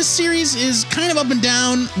 This series is kind of up and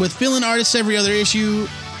down with fill-in artists every other issue.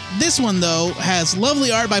 This one, though, has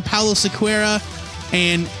lovely art by Paulo Sequeira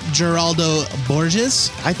and Geraldo Borges.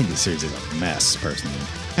 I think this series is a mess, personally.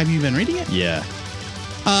 Have you been reading it? Yeah.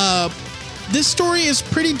 This story is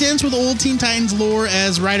pretty dense with old Teen Titans lore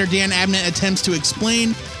as writer Dan Abnett attempts to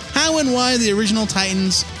explain how and why the original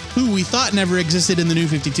Titans, who we thought never existed in the New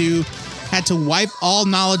 52, had to wipe all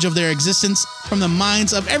knowledge of their existence from the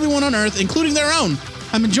minds of everyone on Earth, including their own.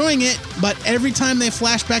 I'm enjoying it, but every time they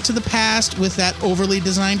flash back to the past with that overly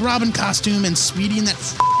designed Robin costume and Sweetie in that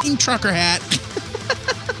f***ing trucker hat,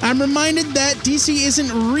 I'm reminded that DC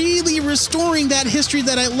isn't really restoring that history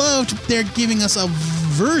that I loved. They're giving us a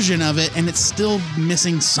version of it, and it's still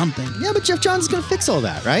missing something. Yeah, but Jeff Johns is going to fix all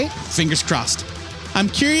that, right? Fingers crossed. I'm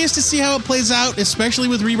curious to see how it plays out, especially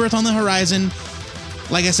with Rebirth on the horizon.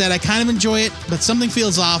 Like I said, I kind of enjoy it, but something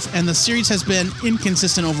feels off, and the series has been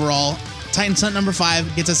inconsistent overall. Titans Hunt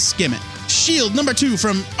 #5 gets a skim it. Shield #2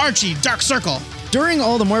 from Archie Dark Circle. During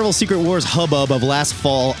all the Marvel Secret Wars hubbub of last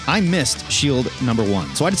fall, I missed S.H.I.E.L.D.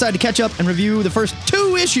 #1, so I decided to catch up and review the first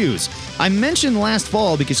 2 issues. I mentioned last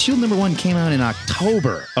fall because S.H.I.E.L.D. #1 came out in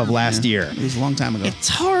October of last year. It was a long time ago. It's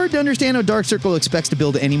hard to understand how Dark Circle expects to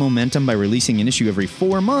build any momentum by releasing an issue every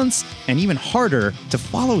 4 months, and even harder to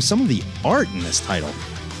follow some of the art in this title.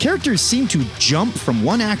 Characters seem to jump from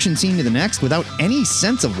one action scene to the next without any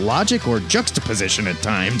sense of logic or juxtaposition at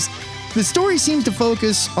times. The story seems to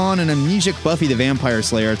focus on an amnesiac Buffy the Vampire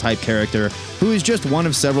Slayer type character who is just one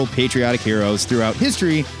of several patriotic heroes throughout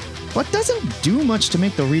history, but doesn't do much to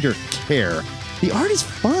make the reader care. The art is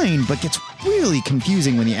fine, but gets really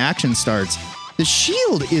confusing when the action starts. The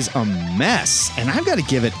shield is a mess, and I've got to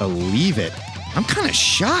give it a leave it. I'm kind of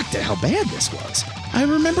shocked at how bad this was. I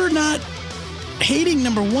remember not hating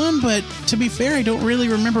number 1, but to be fair, I don't really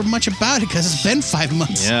remember much about it because it's been 5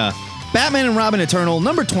 months. Yeah. Batman and Robin Eternal,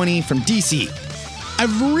 number 20 from DC.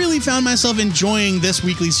 I've really found myself enjoying this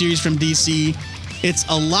weekly series from DC. It's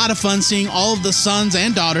a lot of fun seeing all of the sons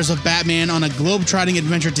and daughters of Batman on a globe-trotting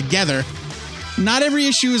adventure together. Not every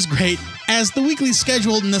issue is great, as the weekly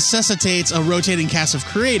schedule necessitates a rotating cast of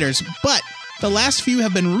creators, but the last few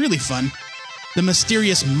have been really fun. The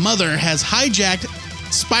mysterious Mother has hijacked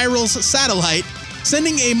Spiral's satellite,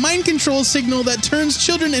 sending a mind control signal that turns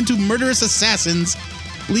children into murderous assassins,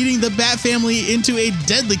 leading the Bat family into a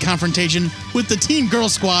deadly confrontation with the Teen Girl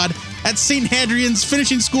Squad at St. Hadrian's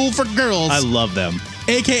Finishing School for Girls. I love them.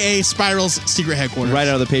 AKA Spiral's secret headquarters. Right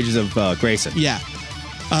out of the pages of Grayson. Yeah.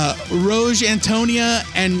 Roj Antonia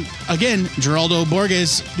and, again, Geraldo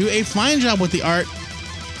Borges do a fine job with the art.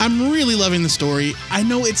 I'm really loving the story. I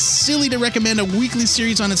know it's silly to recommend a weekly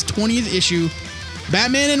series on its 20th issue.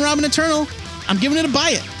 Batman and Robin Eternal, I'm giving it a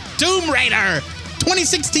buy it. Tomb Raider,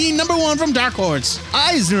 2016, number 1 from Dark Horse.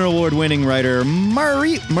 Eisner Award-winning writer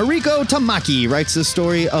Mariko Tamaki writes the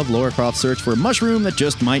story of Lara Croft's search for a mushroom that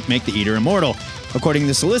just might make the Eater immortal. According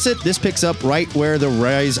to Solicit, this picks up right where the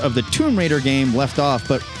Rise of the Tomb Raider game left off,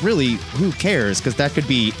 but really, who cares? Because that could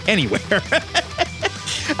be anywhere.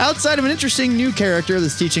 Outside of an interesting new character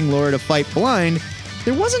that's teaching Lara to fight blind,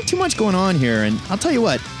 there wasn't too much going on here, and I'll tell you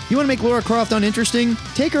what, you want to make Lara Croft uninteresting?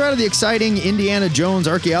 Take her out of the exciting Indiana Jones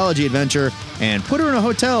archaeology adventure and put her in a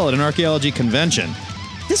hotel at an archaeology convention.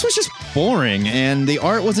 This was just boring, and the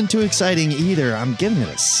art wasn't too exciting either. I'm giving it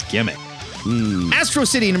a skim it. Astro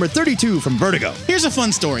City, number 32 from Vertigo. Here's a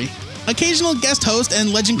fun story. Occasional guest host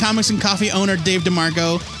and Legend Comics and Coffee owner Dave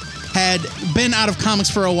DeMarco had been out of comics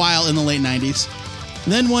for a while in the late 90s.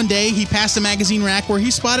 Then one day, he passed a magazine rack where he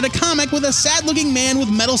spotted a comic with a sad-looking man with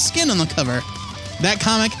metal skin on the cover. That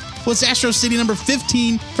comic was Astro City number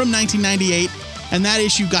 15 from 1998, and that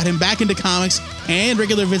issue got him back into comics and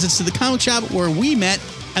regular visits to the comic shop where we met,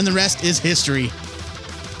 and the rest is history.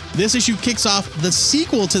 This issue kicks off the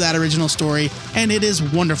sequel to that original story, and it is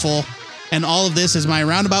wonderful. And all of this is my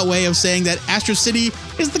roundabout way of saying that Astro City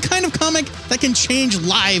is the kind of comic that can change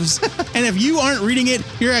lives. And if you aren't reading it,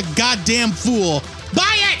 you're a goddamn fool.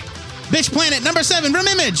 Buy it! Bitch Planet, number 7 from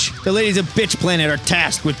Image. The ladies of Bitch Planet are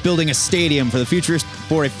tasked with building a stadium for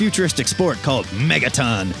a futuristic sport called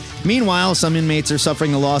Megaton. Meanwhile, some inmates are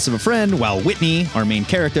suffering the loss of a friend, while Whitney, our main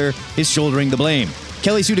character, is shouldering the blame.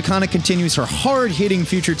 Kelly Sue DeConnick continues her hard-hitting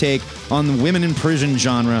future take on the women in prison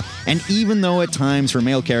genre, and even though at times her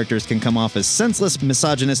male characters can come off as senseless,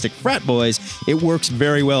 misogynistic frat boys, it works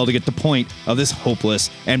very well to get the point of this hopeless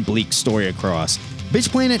and bleak story across. Bitch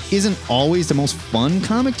Planet isn't always the most fun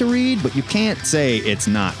comic to read, but you can't say it's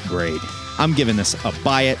not great. I'm giving this a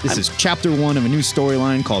buy it. This is chapter 1 of a new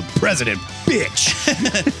storyline called President Bitch.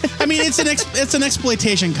 I mean, it's an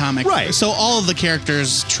exploitation comic. Right. So all of the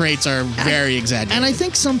characters' traits are very exaggerated. And I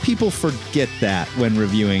think some people forget that when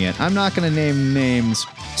reviewing it. I'm not going to name names.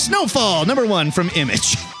 Snowfall, number 1 from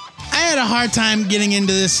Image. I had a hard time getting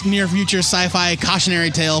into this near-future sci-fi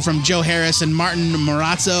cautionary tale from Joe Harris and Martin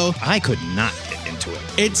Morazzo. I could not get into it.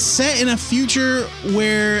 It's set in a future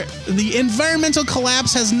where the environmental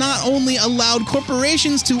collapse has not only allowed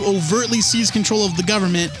corporations to overtly seize control of the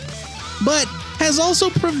government, but has also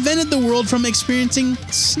prevented the world from experiencing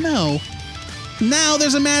snow. Now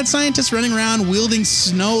there's a mad scientist running around wielding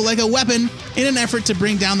snow like a weapon in an effort to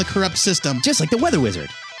bring down the corrupt system. Just like the Weather Wizard.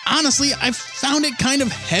 Honestly, I found it kind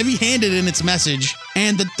of heavy-handed in its message,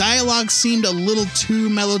 and the dialogue seemed a little too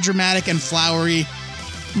melodramatic and flowery.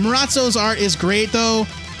 Morazzo's art is great, though.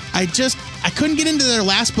 I couldn't get into their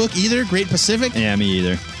last book either, Great Pacific. Yeah, me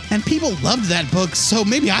either. And people loved that book, so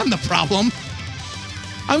maybe I'm the problem.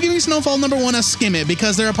 I'm giving Snowfall number 1 a skim it,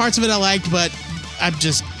 because there are parts of it I liked, but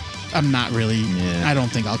I'm not really, I don't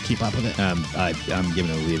think I'll keep up with it. I'm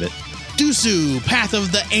giving it a leave it. Dusu, Path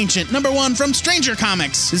of the Ancient, number 1 from Stranger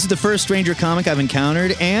Comics. This is the first Stranger comic I've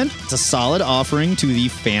encountered, and it's a solid offering to the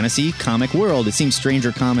fantasy comic world. It seems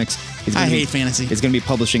Stranger Comics is I hate fantasy. It's going to be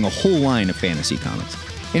publishing a whole line of fantasy comics.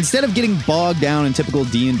 Instead of getting bogged down in typical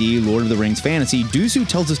D&D, Lord of the Rings fantasy, Dusu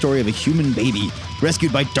tells the story of a human baby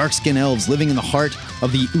rescued by dark-skinned elves living in the heart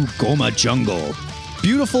of the Ugoma jungle.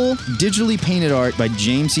 Beautiful, digitally painted art by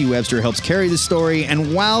James C. Webster helps carry the story,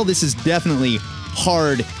 and while this is definitely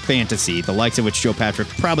hard fantasy, the likes of which Joe Patrick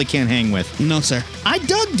probably can't hang with. No, sir. I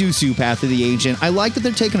dug Dusu Path of the Ancient. I like that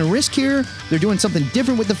they're taking a risk here. They're doing something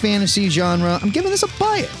different with the fantasy genre. I'm giving this a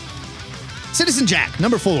buy it. Citizen Jack,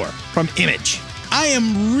 number 4, from Image. I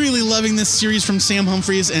am really loving this series from Sam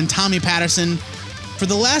Humphries and Tommy Patterson. For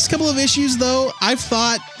the last couple of issues, though, I've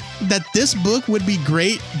thought that this book would be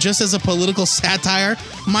great just as a political satire,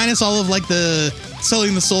 minus all of like the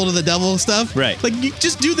selling the soul to the devil stuff. Right. Like, you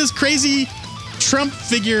just do this crazy Trump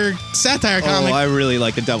figure satire comic. Oh, I really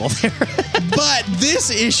like the devil there. But this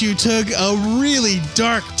issue took a really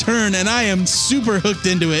dark turn, and I am super hooked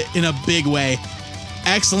into it in a big way.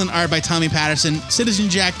 Excellent art by Tommy Patterson. Citizen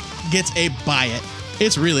Jack gets a buy it.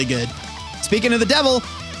 It's really good. Speaking of the devil,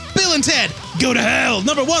 Bill and Ted Go to Hell,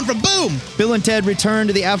 number 1 from Boom. Bill and Ted return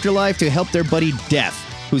to the afterlife to help their buddy Death,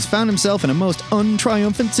 who's found himself in a most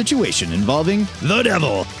untriumphant situation involving the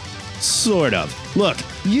devil. Sort of. Look,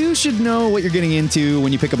 you should know what you're getting into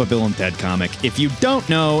when you pick up a Bill and Ted comic. If you don't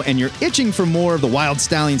know and you're itching for more of the wild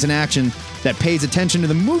stallions in action that pays attention to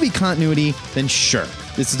the movie continuity, then sure,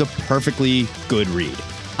 this is a perfectly good read.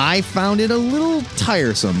 I found it a little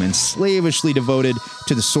tiresome and slavishly devoted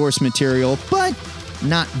to the source material, but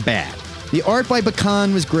not bad. The art by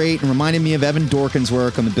Bacon was great and reminded me of Evan Dorkin's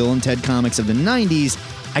work on the Bill and Ted comics of the 90s.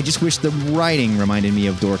 I just wish the writing reminded me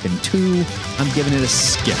of Dorkin too. I'm giving it a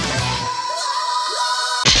skip.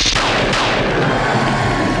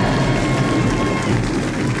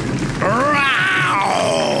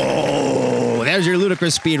 There's your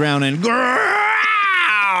ludicrous speed round, and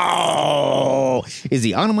is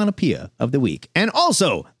the onomatopoeia of the week. And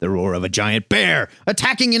also the roar of a giant bear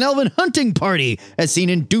attacking an elven hunting party as seen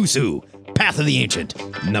in Dusu, Path of the Ancient,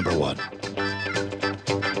 number 1.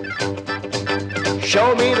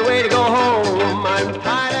 Show me the way to go home. I'm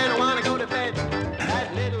tired and I want to go to bed.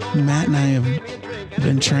 Matt and I have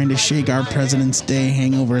been trying to shake our President's Day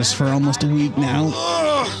hangovers for almost a week now.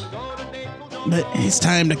 But it's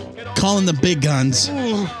time to call in the big guns.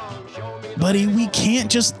 Buddy, we can't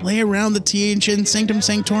just lay around the THN Sanctum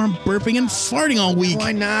Sanctorum burping and farting all week.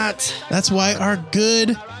 Why not? That's why our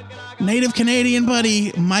good native Canadian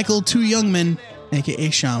buddy, Michael Two Youngman, aka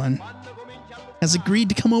Shaman, has agreed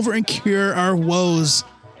to come over and cure our woes.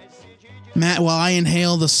 Matt, while I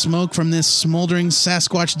inhale the smoke from this smoldering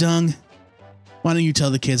Sasquatch dung, why don't you tell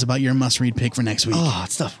the kids about your must-read pick for next week? Oh,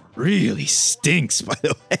 that stuff really stinks, by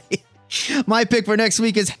the way. My pick for next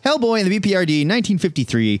week is Hellboy and the BPRD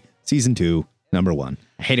 1953, Season 2, number 1.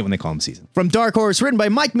 I hate it when they call him season. From Dark Horse, written by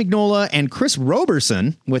Mike Mignola and Chris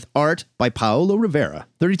Roberson, with art by Paolo Rivera.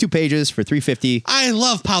 32 pages for $3.50. I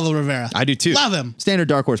love Paulo Rivera. I do too. Love him. Standard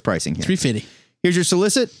Dark Horse pricing here. $3.50. Here's your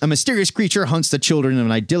solicit. A mysterious creature hunts the children of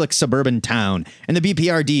an idyllic suburban town, and the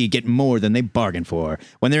BPRD get more than they bargained for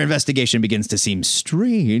when their investigation begins to seem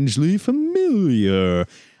strangely familiar.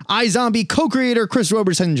 iZombie co-creator Chris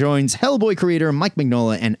Roberson joins Hellboy creator Mike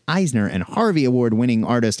Mignola and Eisner and Harvey Award-winning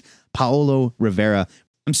artist Paolo Rivera.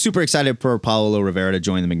 I'm super excited for Paolo Rivera to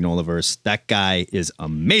join the Mignola-verse. That guy is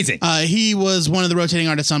amazing. He was one of the rotating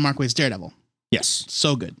artists on Mark Waid's Daredevil. Yes.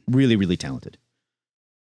 So good. Really, really talented.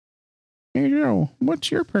 Hey, Joe, what's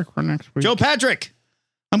your pick for next week? Joe Patrick.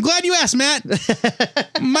 I'm glad you asked, Matt.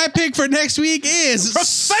 My pick for next week is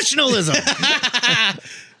Professionalism.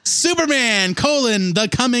 Superman, The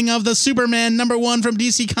Coming of the Superman, number 1 from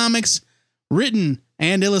DC Comics, written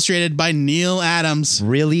and illustrated by Neil Adams.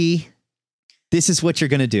 Really? This is what you're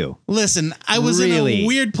going to do. Listen, I was in a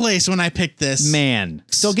weird place when I picked this. Man,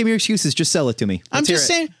 don't give me your excuses. Just sell it to me. I'm just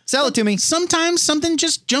saying. Sell it to me. Sometimes something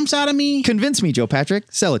just jumps out of me. Convince me, Joe Patrick.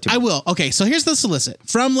 Sell it to me. I will. Okay, so here's the solicit.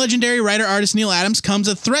 From legendary writer-artist Neil Adams comes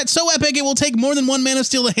a threat so epic it will take more than one Man of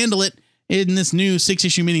Steel to handle it in this new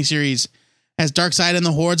 6-issue miniseries. As Darkseid and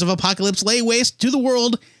the hordes of Apocalypse lay waste to the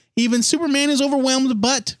world, even Superman is overwhelmed,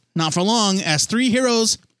 but not for long, as 3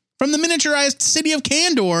 heroes from the miniaturized city of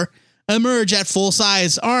Kandor emerge at full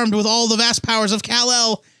size, armed with all the vast powers of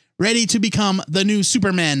Kal-El, ready to become the new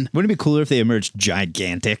Supermen. Wouldn't it be cooler if they emerged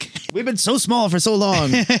gigantic? We've been so small for so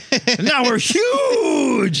long. And now we're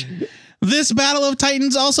huge. This Battle of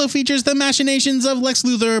Titans also features the machinations of Lex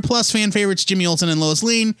Luthor plus fan favorites Jimmy Olsen and Lois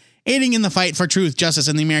Lane, aiding in the fight for truth, justice,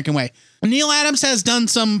 and the American way. Neil Adams has done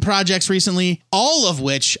some projects recently, all of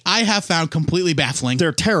which I have found completely baffling.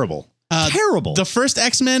 They're terrible. Terrible. The first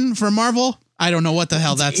X-Men for Marvel, I don't know what the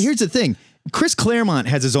hell that's. Here's the thing. Chris Claremont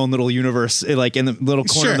has his own little universe, like in the little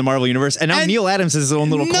corner of the Marvel universe, and now Neil Adams has his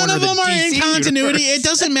own little corner of the DC universe. None of them are in continuity. It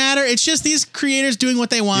doesn't matter. It's just these creators doing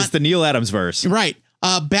what they want. It's the Neil Adams verse. Right.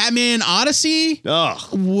 Batman Odyssey,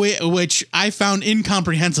 which I found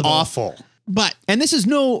incomprehensible. Awful. But And this is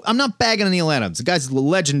I'm not bagging on Neil Adams. The guy's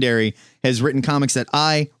legendary, has written comics that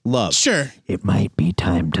I love. sure. It might be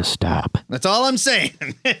time to stop. That's all I'm saying.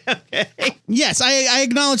 Okay. Yes, I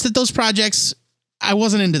acknowledge that those projects, I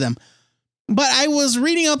wasn't into them. But I was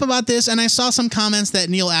reading up about this and I saw some comments that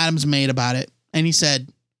Neil Adams made about it. And he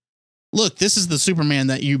said, look, this is the Superman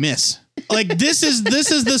that you miss. Like, this is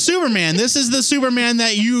the Superman. This is the Superman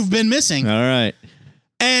that you've been missing. All right.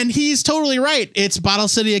 And he's totally right. It's Bottle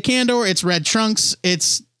City of Kandor. It's Red Trunks.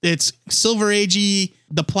 It's Silver Agey.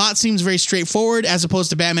 The plot seems very straightforward as opposed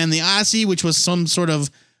to Batman the Odyssey, which was some sort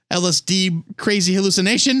of LSD crazy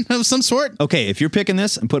hallucination of some sort. Okay, if you're picking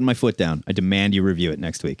this, I'm putting my foot down. I demand you review it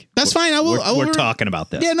next week. That's fine. We're talking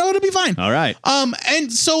about this. Yeah, no, it'll be fine. All right.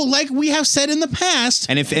 And so, like we have said in the past,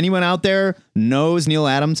 And if anyone out there knows Neil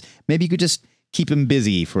Adams, maybe you could just keep him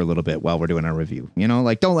busy for a little bit while we're doing our review. You know,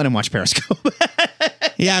 like don't let him watch Periscope.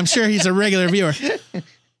 yeah, I'm sure he's a regular viewer.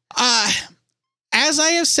 As I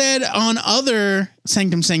have said on other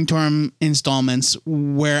Sanctum Sanctorum installments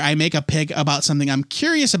where I make a pick about something I'm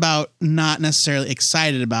curious about, not necessarily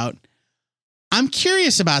excited about, I'm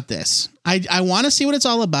curious about this. I want to see what it's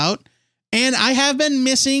all about. And I have been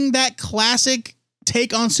missing that classic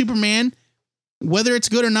take on Superman. Whether it's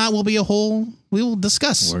good or not will be we will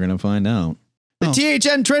discuss. We're going to find out. The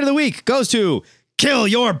THN trade of the week goes to Kill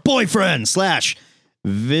Your Boyfriend /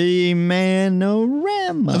 Vimanorama.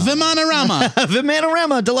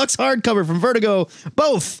 Vimanorama deluxe hardcover from Vertigo.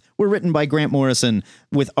 Both were written by Grant Morrison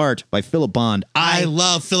with art by Philip Bond. I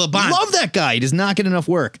love Philip Bond. Love that guy. He does not get enough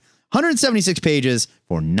work. 176 pages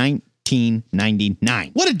for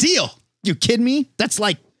 $19.99. What a deal. You kidding me? That's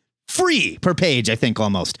like free per page, I think,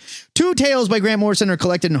 almost. 2 tales by Grant Morrison are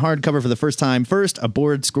collected in hardcover for the first time. First, a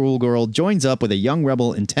bored schoolgirl joins up with a young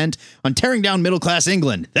rebel intent on tearing down middle-class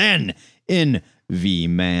England. Then, in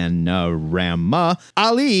Vimanorama,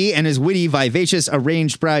 Ali and his witty, vivacious,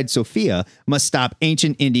 arranged bride Sophia must stop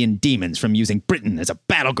ancient Indian demons from using Britain as a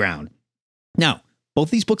battleground. Now, both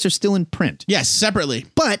these books are still in print. Yes, separately.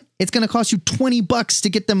 But it's going to cost you $20 to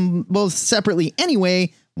get them both separately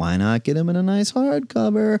anyway. Why not get them in a nice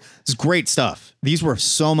hardcover? It's great stuff. These were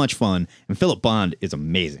so much fun, and Philip Bond is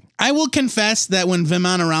amazing. I will confess that when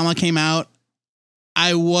Vimanorama came out,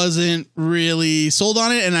 I wasn't really sold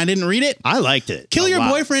on it and I didn't read it. I liked it. Kill Your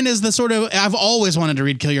Boyfriend is the sort of, I've always wanted to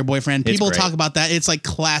read Kill Your Boyfriend. It's People great. talk about that. It's like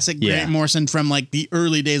classic Grant Morrison from like the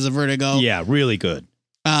early days of Vertigo. Yeah, really good.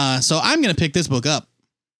 So I'm going to pick this book up.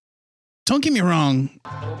 Don't get me wrong.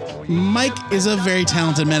 Mike is a very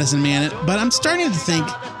talented medicine man, but I'm starting to think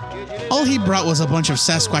all he brought was a bunch of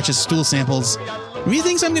Sasquatch's stool samples. If he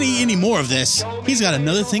thinks I'm going to eat any more of this, he's got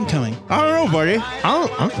another thing coming. I don't know, buddy.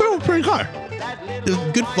 I'm feeling pretty good.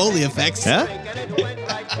 Good Foley effects. Yeah?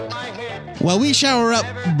 While we shower up,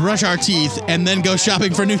 brush our teeth, and then go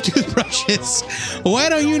shopping for new toothbrushes, why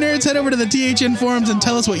don't you nerds head over to the THN forums and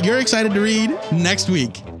tell us what you're excited to read next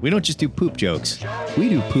week? We don't just do poop jokes. We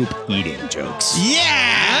do poop eating jokes.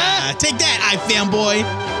 Yeah! Take that, iFanboy!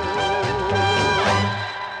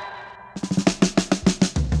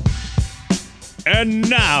 And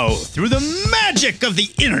now, through the magic of the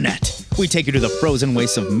internet, we take you to the frozen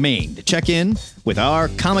wastes of Maine to check in with our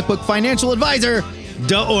comic book financial advisor,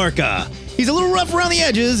 Da Orca. He's a little rough around the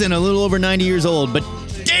edges and a little over 90 years old, but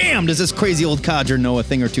damn does this crazy old codger know a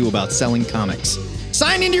thing or two about selling comics.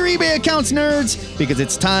 Sign into your eBay accounts, nerds, because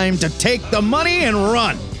it's time to take the money and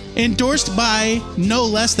run. Endorsed by no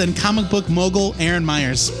less than comic book mogul Aaron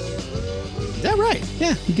Myers. Is that right?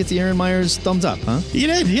 Yeah. He gets the Aaron Myers thumbs up, huh? He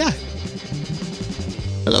did, yeah.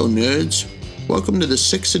 Hello, nerds. Welcome to the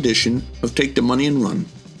 6th edition of Take the Money and Run,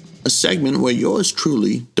 a segment where yours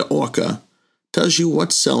truly, Da Orca, tells you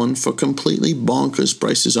what's selling for completely bonkers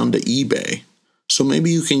prices on the eBay. So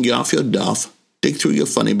maybe you can get off your duff, dig through your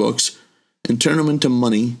funny books, and turn them into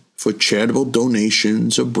money for charitable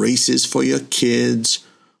donations or braces for your kids,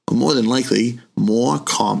 or more than likely, more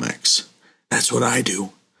comics. That's what I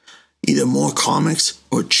do. Either more comics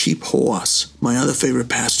or cheap horse, my other favorite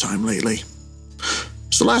pastime lately.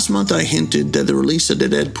 So last month I hinted that the release of the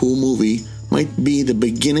Deadpool movie might be the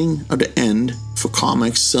beginning of the end for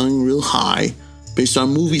comics selling real high based on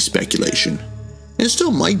movie speculation. And it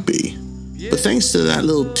still might be. But thanks to that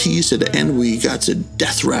little tease at the end where you got a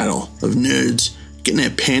death rattle of nerds getting their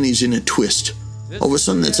panties in a twist over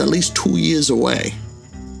something that's at least 2 years away.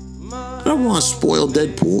 I don't want to spoil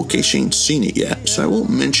Deadpool in case you ain't seen it yet, so I won't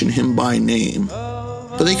mention him by name.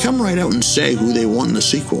 But they come right out and say who they want in the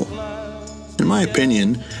sequel. In my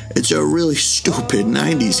opinion, it's a really stupid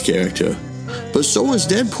 90s character. But so was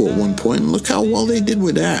Deadpool at one point, and look how well they did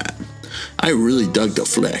with that. I really dug the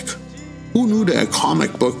flick. Who knew that a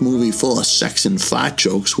comic book movie full of sex and flat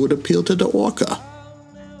jokes would appeal to the orca?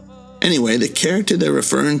 Anyway, the character they're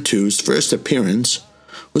referring to's first appearance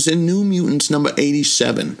was in New Mutants number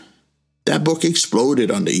 87. That book exploded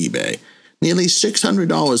on the eBay. Nearly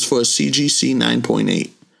 $600 for a CGC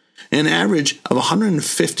 9.8. An average of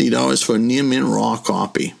 $150 for a near-mint raw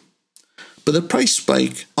copy. But the price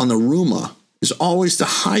spike on the rumor is always the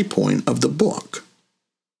high point of the book.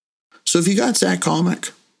 So if you got that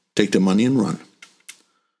comic, take the money and run.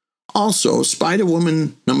 Also,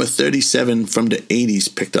 Spider-Woman number 37 from the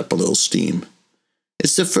 80s picked up a little steam.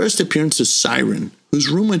 It's the first appearance of Siren, who's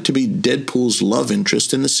rumored to be Deadpool's love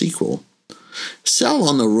interest in the sequel. Sell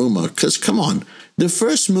on the rumor, because come on, the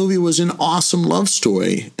first movie was an awesome love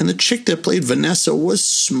story, and the chick that played Vanessa was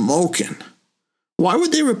smoking. Why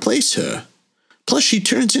would they replace her? Plus, she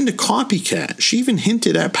turns into Copycat. She even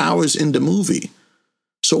hinted at powers in the movie.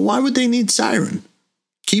 So why would they need Siren?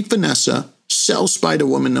 Keep Vanessa, sell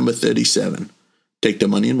Spider-Woman number 37. Take the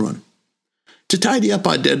money and run. To tidy up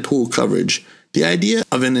our Deadpool coverage, the idea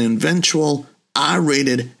of an eventual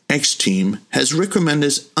R-rated X-Team has Rick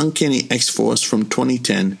Remender's Uncanny X-Force from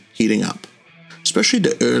 2010 heating up. Especially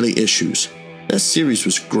the early issues. That series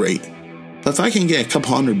was great. But if I can get a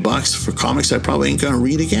couple $100 for comics I probably ain't gonna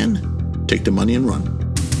read again, take the money and run.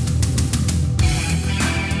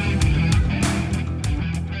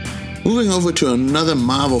 Moving over to another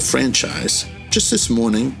Marvel franchise, just this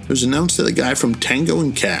morning, it was announced that the guy from Tango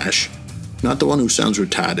and Cash, not the one who sounds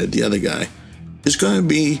retarded, the other guy, is going to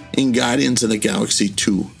be in Guardians of the Galaxy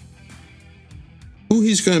 2. Who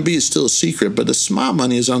he's going to be is still a secret, but the smart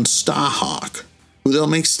money is on Starhawk, who they'll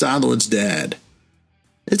make Star-Lord's dad.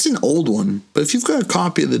 It's an old one, but if you've got a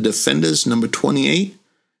copy of the Defenders number 28,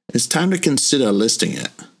 it's time to consider listing it.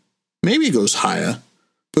 Maybe it goes higher,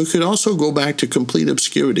 but it could also go back to complete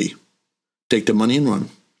obscurity. Take the money and run.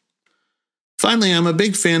 Finally, I'm a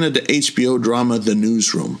big fan of the HBO drama The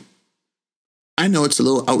Newsroom. I know it's a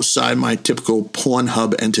little outside my typical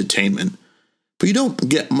Pornhub entertainment, but you don't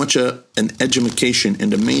get much of an education in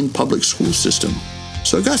the main public school system,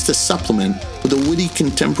 so I got to supplement with the witty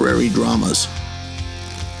contemporary dramas.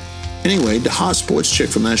 Anyway, the hot sports chick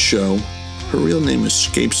from that show, her real name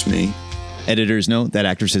escapes me. Editors note that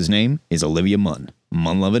actress's name is Olivia Munn.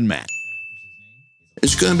 Munn-lovin' Matt.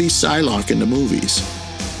 It's going to be Psylocke in the movies.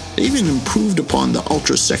 They even improved upon the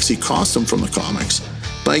ultra-sexy costume from the comics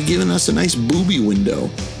by giving us a nice booby window.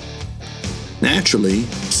 Naturally,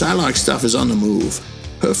 Psylocke stuff is on the move.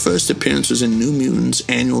 Her first appearance was in New Mutants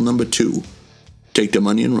Annual number 2. Take the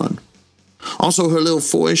money and run. Also, her little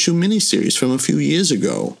 4-issue miniseries from a few years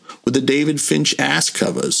ago with the David Finch ass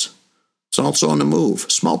covers. It's also on the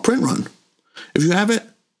move. Small print run. If you have it,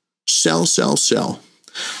 sell, sell, sell.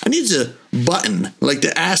 I need a button like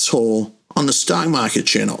the asshole on the stock market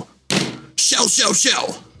channel. Sell, sell,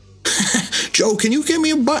 sell. Joe, can you give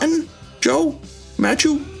me a button? Joe?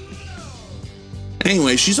 Matthew?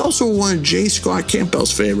 Anyway, she's also one of J. Scott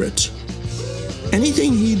Campbell's favorites.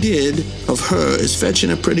 Anything he did of her is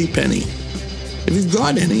fetching a pretty penny. If you've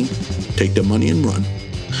got any, take the money and run.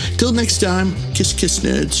 Till next time, kiss, kiss,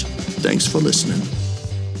 nerds. Thanks for listening.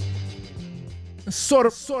 Sort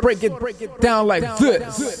of break it down like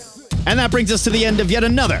this. And that brings us to the end of yet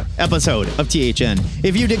another episode of THN.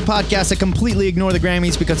 If you dig podcasts that completely ignore the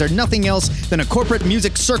Grammys because they're nothing else than a corporate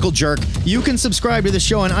music circle jerk, you can subscribe to the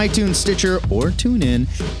show on iTunes, Stitcher, or TuneIn.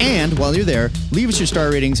 And while you're there, leave us your star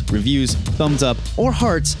ratings, reviews, thumbs up, or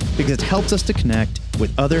hearts because it helps us to connect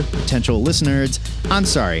with other potential listeners. I'm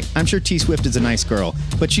sorry, I'm sure T Swift is a nice girl,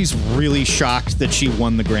 but she's really shocked that she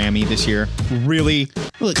won the Grammy this year. Really?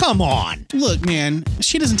 Look, come on. Look, man,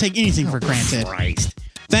 she doesn't take anything for granted. Christ.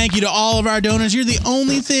 Thank you to all of our donors. You're the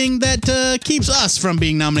only thing that keeps us from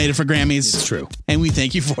being nominated for Grammys. It's true. And we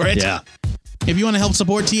thank you for it. Yeah. If you want to help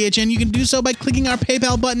support THN, you can do so by clicking our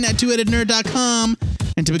PayPal button at twoheadednerd.com.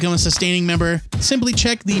 And to become a sustaining member, simply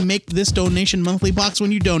check the Make This Donation Monthly box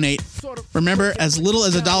when you donate. Remember, as little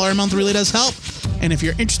as $1 a month really does help. And if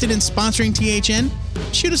you're interested in sponsoring THN,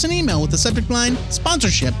 shoot us an email with the subject line,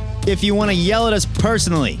 sponsorship. If you want to yell at us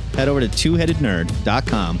personally, head over to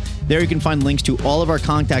twoheadednerd.com. There you can find links to all of our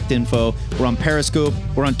contact info. We're on Periscope,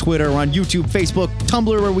 we're on Twitter, we're on YouTube, Facebook,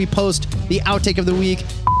 Tumblr, where we post the outtake of the week.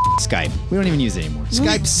 Skype. We don't even use it anymore.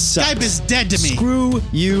 Skype sucks. Skype is dead to me. Screw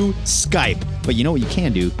you, Skype. But you know what you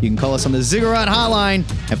can do? You can call us on the Ziggurat hotline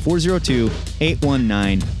at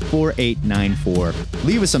 402-819-4894.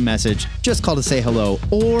 Leave us a message. Just call to say hello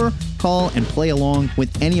or call and play along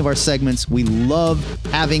with any of our segments. We love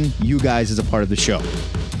having you guys as a part of the show.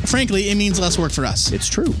 frankly, it means less work for us. It's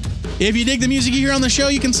true. If you dig the music you hear on the show,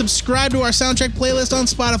 you can subscribe to our soundtrack playlist on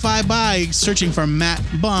Spotify by searching for Matt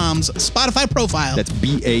Baum's Spotify profile. That's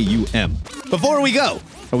BAUM. Before we go,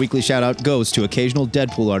 our weekly shout out goes to occasional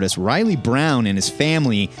Deadpool artist Riley Brown and his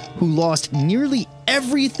family, who lost nearly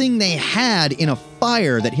everything they had in a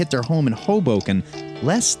fire that hit their home in Hoboken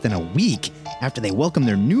less than a week after they welcomed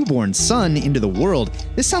their newborn son into the world.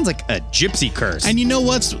 This sounds like a gypsy curse. And you know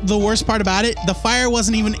what's the worst part about it? The fire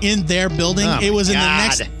wasn't even in their building. Oh it was my in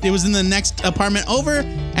God. it was in the next apartment over,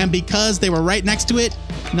 and because they were right next to it,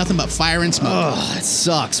 nothing but fire and smoke. Oh, that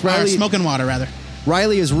sucks. Or smoke and water, rather.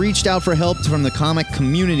 Riley has reached out for help from the comic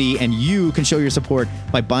community, and you can show your support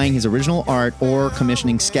by buying his original art or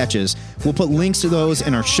commissioning sketches. We'll put links to those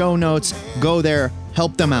in our show notes. Go there,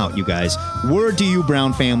 help them out, you guys. Word to you,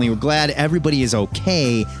 Brown family. We're glad everybody is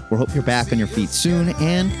okay. We hope you're back on your feet soon,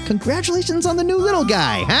 and congratulations on the new little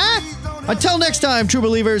guy, huh? Until next time, true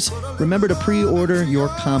believers, remember to pre-order your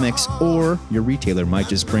comics, or your retailer might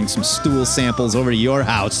just bring some stool samples over to your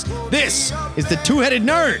house. This is the Two-Headed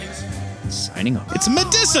Nerd, signing off. It's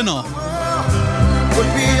medicinal.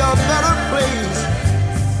 Would be a better place